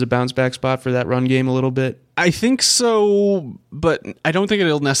maybe this is a bounce back spot for that run game a little bit. I think so, but I don't think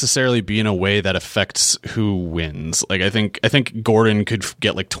it'll necessarily be in a way that affects who wins. Like I think Gordon could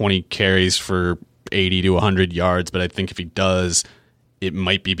get like 20 carries for 80 to 100 yards, but I think if he does, it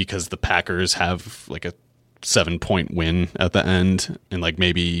might be because the Packers have like a 7-point win at the end, and like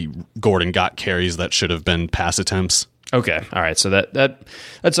maybe Gordon got carries that should have been pass attempts. Okay, all right. So that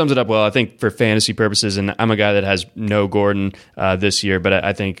sums it up well. I think for fantasy purposes, and I'm a guy that has no Gordon this year, but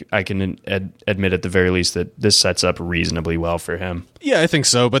I think I can admit at the very least that this sets up reasonably well for him. Yeah, I think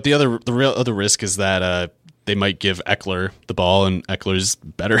so. But the real other risk is that they might give Eckler the ball, and Eckler's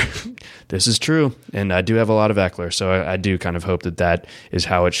better. This is true, and I do have a lot of Eckler, so I do kind of hope that is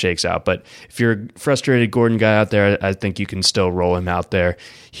how it shakes out. But if you're a frustrated Gordon guy out there, I think you can still roll him out there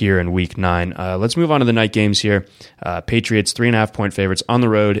here in Week 9. Let's move on to the night games here. Patriots 3.5-point favorites on the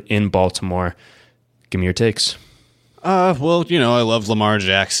road in Baltimore. Give me your takes. Well, I love Lamar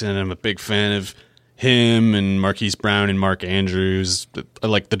Jackson. I'm a big fan of him and Marquise Brown and Mark Andrews. I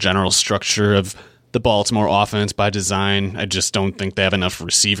like the general structure of the Baltimore offense by design. I just don't think they have enough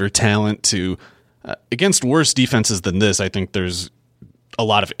receiver talent to against worse defenses than this. I think there's a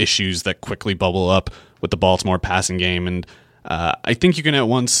lot of issues that quickly bubble up with the Baltimore passing game, and I think you can at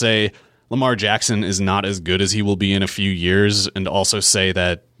once say Lamar Jackson is not as good as he will be in a few years, and also say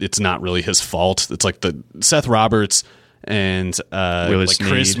that it's not really his fault. It's like the Seth Roberts and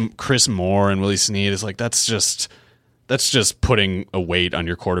Chris Moore and Willie Snead is like that's just putting a weight on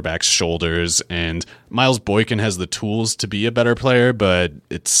your quarterback's shoulders, and Miles Boykin has the tools to be a better player, but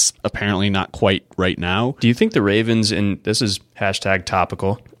it's apparently not quite right now. Do you think the Ravens, and this is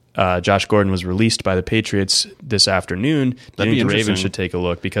 #topical, Josh Gordon was released by the Patriots this afternoon. Do you think the Ravens should take a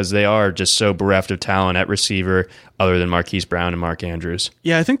look, because they are just so bereft of talent at receiver other than Marquise Brown and Mark Andrews?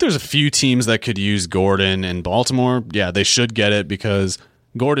 Yeah, I think there's a few teams that could use Gordon, and Baltimore, yeah, they should get it, because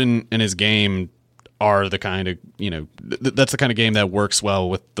Gordon and his game are the kind of, that's the kind of game that works well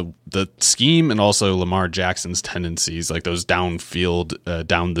with the scheme and also Lamar Jackson's tendencies, like those downfield,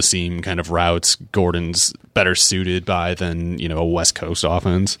 down the seam kind of routes Gordon's better suited by than, a West Coast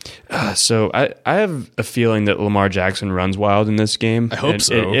offense. So I have a feeling that Lamar Jackson runs wild in this game. I hope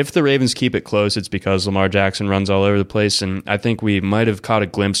so. If the Ravens keep it close, it's because Lamar Jackson runs all over the place, and I think we might have caught a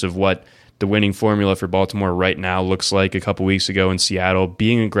glimpse of what the winning formula for Baltimore right now looks like a couple weeks ago in Seattle,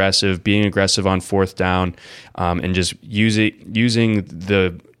 being aggressive on fourth down, and just using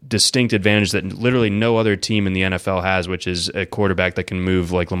the distinct advantage that literally no other team in the NFL has, which is a quarterback that can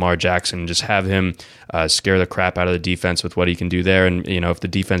move like Lamar Jackson. Just have him scare the crap out of the defense with what he can do there. And, if the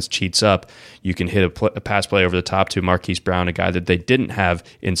defense cheats up, you can hit a pass play over the top to Marquise Brown, a guy that they didn't have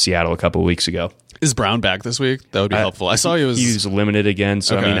in Seattle a couple of weeks ago. Is Brown back this week? That would be helpful. I saw he was limited again.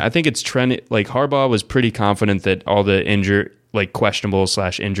 So, okay. I think it's trending. Like Harbaugh was pretty confident that all the questionable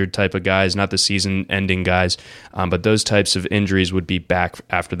 / injured type of guys, not the season ending guys, but those types of injuries would be back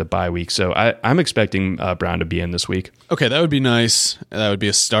after the bye week. So I'm expecting Brown to be in this week. Okay, that would be nice. That would be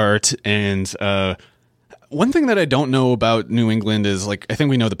a start. And one thing that I don't know about New England is, I think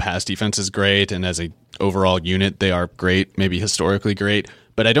we know the pass defense is great, and as a overall unit, they are great, maybe historically great.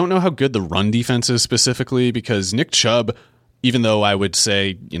 But I don't know how good the run defense is specifically, because Nick Chubb, even though I would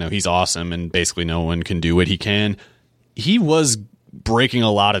say, he's awesome and basically no one can do what he can, he was breaking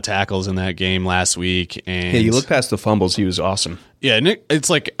a lot of tackles in that game last week. And you look past the fumbles, he was awesome. Yeah, Nick, it's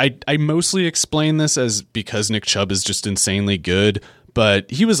like I mostly explain this as because Nick Chubb is just insanely good,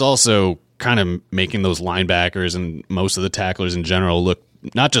 but he was also kind of making those linebackers and most of the tacklers in general look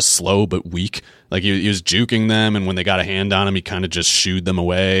not just slow, but weak. Like he was juking them, and when they got a hand on him, he kind of just shooed them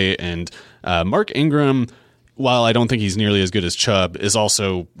away. And Mark Ingram, while I don't think he's nearly as good as Chubb, is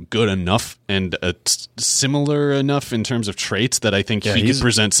also good enough and similar enough in terms of traits that I think he could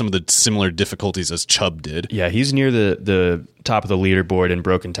present some of the similar difficulties as Chubb did. Yeah, he's near the top of the leaderboard in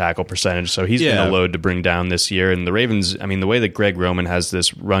broken tackle percentage, so he's been a load to bring down this year. And the Ravens, the way that Greg Roman has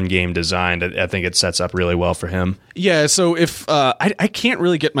this run game designed, I think it sets up really well for him. Yeah, so if I can't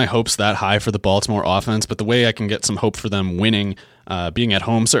really get my hopes that high for the Baltimore offense, but the way I can get some hope for them winning, being at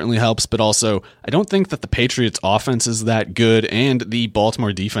home certainly helps, but also I don't think that the Patriots offense is that good, and the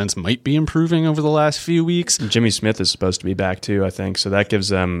Baltimore defense might be improving over the last few weeks. Jimmy Smith is supposed to be back too, I think, so that gives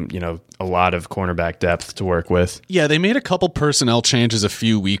them, a lot of cornerback depth to work with. Yeah, they made a couple personnel changes a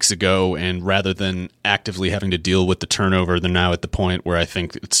few weeks ago, and rather than actively having to deal with the turnover, they're now at the point where I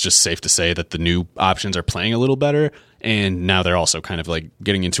think it's just safe to say that the new options are playing a little better, and now they're also kind of like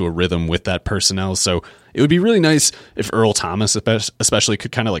getting into a rhythm with that personnel. So it would be really nice if Earl Thomas especially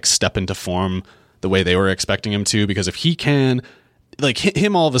could kind of like step into form the way they were expecting him to, because if he can, like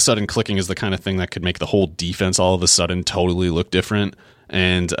him all of a sudden clicking is the kind of thing that could make the whole defense all of a sudden totally look different.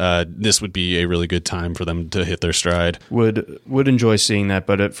 And this would be a really good time for them to hit their stride. Would enjoy seeing that,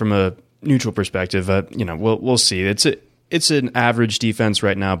 but from a neutral perspective, we'll see. It's an average defense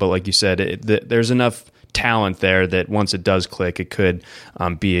right now, but like you said, there's enough talent there that once it does click, it could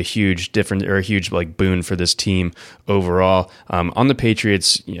be a huge difference or a huge boon for this team overall. On the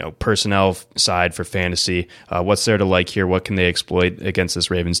Patriots, personnel side for fantasy, what's there to like here? What can they exploit against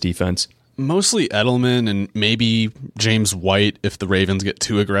this Ravens defense? Mostly Edelman and maybe James White if the Ravens get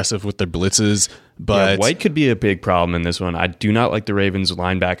too aggressive with their blitzes. But White could be a big problem in this one. I do not like the Ravens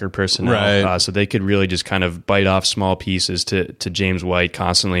linebacker personnel, right. So they could really just kind of bite off small pieces to James White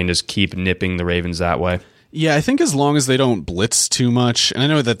constantly and just keep nipping the Ravens that way. Yeah, I think as long as they don't blitz too much, and I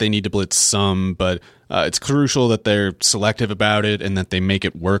know that they need to blitz some, but it's crucial that they're selective about it and that they make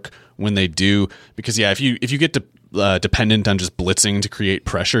it work when they do. Because if you get dependent on just blitzing to create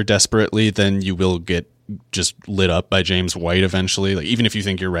pressure desperately, then you will get just lit up by James White eventually. Like even if you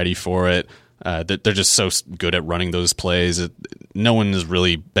think you're ready for it, they're just so good at running those plays. No one has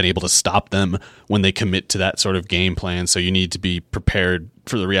really been able to stop them when they commit to that sort of game plan. So you need to be prepared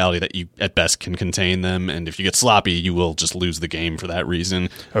for the reality that you at best can contain them, and if you get sloppy, you will just lose the game for that reason.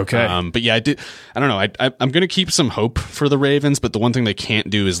 Okay, but yeah, I don't know. I'm going to keep some hope for the Ravens, but the one thing they can't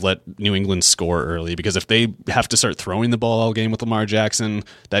do is let New England score early, because if they have to start throwing the ball all game with Lamar Jackson,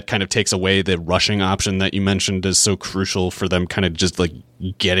 that kind of takes away the rushing option that you mentioned is so crucial for them, kind of just like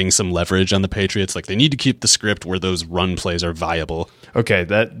getting some leverage on the Patriots. Like they need to keep the script where those run plays are viable. Okay,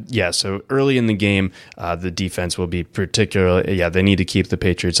 so early in the game, the defense will be particularly, they need to keep the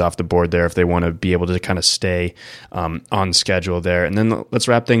Patriots off the board there if they want to be able to kind of stay on schedule there. And then let's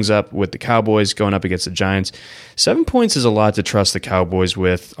wrap things up with the Cowboys going up against the Giants. 7 points is a lot to trust the Cowboys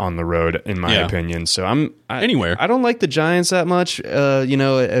with on the road, in my opinion. So I don't like the Giants that much,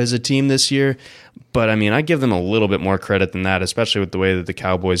 as a team this year. But I give them a little bit more credit than that, especially with the way that the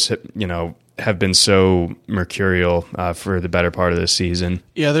Cowboys, have been so mercurial for the better part of this season.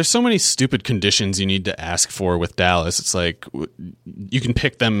 Yeah, there's so many stupid conditions you need to ask for with Dallas. It's like you can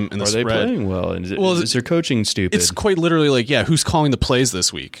pick them in the spread. Are they playing well? Is their coaching stupid? It's quite literally like, yeah, who's calling the plays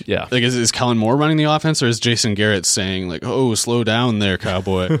this week? Yeah. Like, is Kellen Moore running the offense, or is Jason Garrett saying, like, oh, slow down there,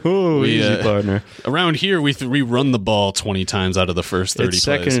 cowboy? Easy, partner. Around here, we run the ball 20 times out of the first 30 it's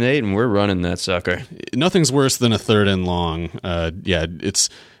plays. 2nd and 8, and we're running that sucker. Nothing's worse than a 3rd and long. It's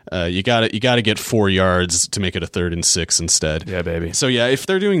you got to get 4 yards to make it a 3rd and 6 instead. Yeah, baby. So yeah, if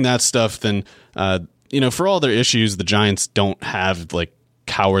they're doing that stuff, then for all their issues, the Giants don't have like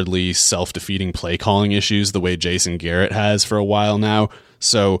cowardly, self-defeating play calling issues the way Jason Garrett has for a while now.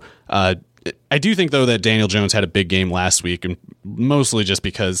 So I do think though that Daniel Jones had a big game last week, and mostly just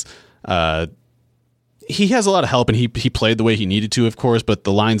because he has a lot of help, and he played the way he needed to, of course, but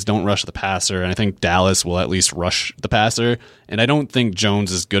the Lions don't rush the passer, and I think Dallas will at least rush the passer, and I don't think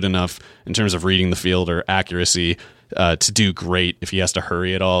Jones is good enough in terms of reading the field or accuracy to do great if he has to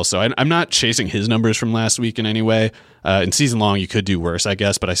hurry at all. So I'm not chasing his numbers from last week in any way. In season long, you could do worse, I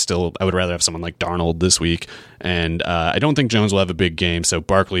guess, but I would rather have someone like Darnold this week, and I don't think Jones will have a big game, so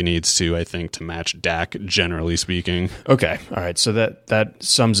Barkley needs to, I think, to match Dak, generally speaking. Okay, all right, so that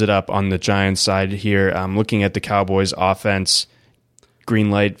sums it up on the Giants side here. Looking at the Cowboys offense, green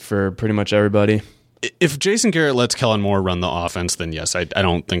light for pretty much everybody. If Jason Garrett lets Kellen Moore run the offense, then yes, I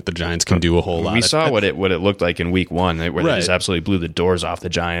don't think the Giants can do a whole lot. We saw what it looked like in week 1, where right. They just absolutely blew the doors off the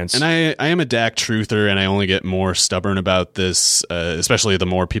Giants. And I am a Dak truther, and I only get more stubborn about this, especially the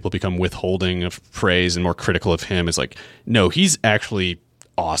more people become withholding of praise and more critical of him. It's like, no, he's actually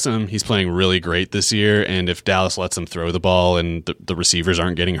awesome. He's playing really great this year, and if Dallas lets him throw the ball and the receivers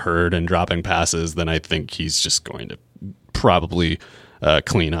aren't getting hurt and dropping passes, then I think he's just going to probably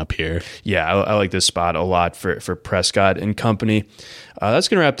clean up here. Yeah, I like this spot a lot for Prescott and company. That's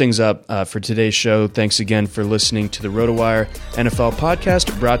going to wrap things up for today's show. Thanks again for listening to the RotoWire NFL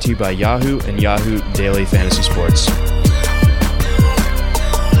podcast, brought to you by Yahoo and Yahoo Daily Fantasy Sports.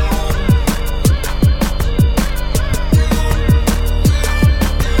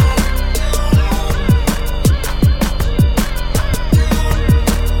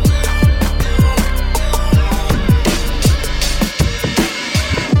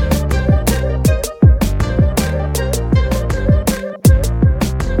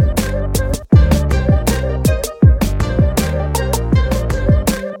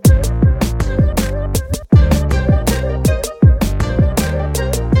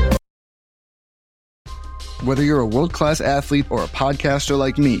 Whether you're a world-class athlete or a podcaster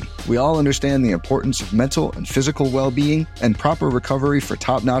like me, we all understand the importance of mental and physical well-being and proper recovery for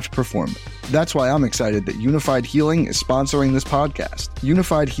top-notch performance. That's why I'm excited that Unified Healing is sponsoring this podcast.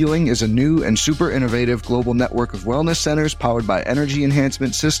 Unified Healing is a new and super innovative global network of wellness centers powered by Energy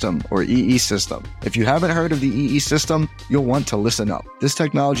Enhancement System, or EE System. If you haven't heard of the EE System, you'll want to listen up. This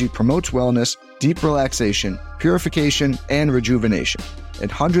technology promotes wellness, deep relaxation, purification, and rejuvenation. In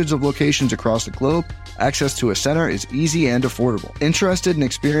hundreds of locations across the globe, access to a center is easy and affordable. Interested in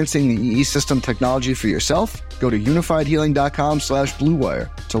experiencing the EE System technology for yourself? Go to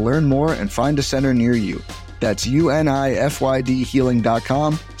unifiedhealing.com/bluewire to learn more and find a center near you. That's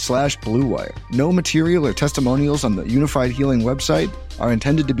unifydhealing.com/bluewire. No material or testimonials on the Unified Healing website are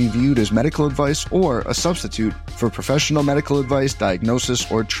intended to be viewed as medical advice or a substitute for professional medical advice,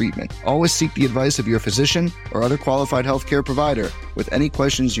 diagnosis, or treatment. Always seek the advice of your physician or other qualified healthcare provider with any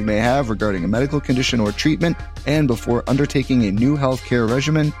questions you may have regarding a medical condition or treatment, and before undertaking a new healthcare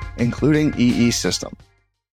regimen, including EE System.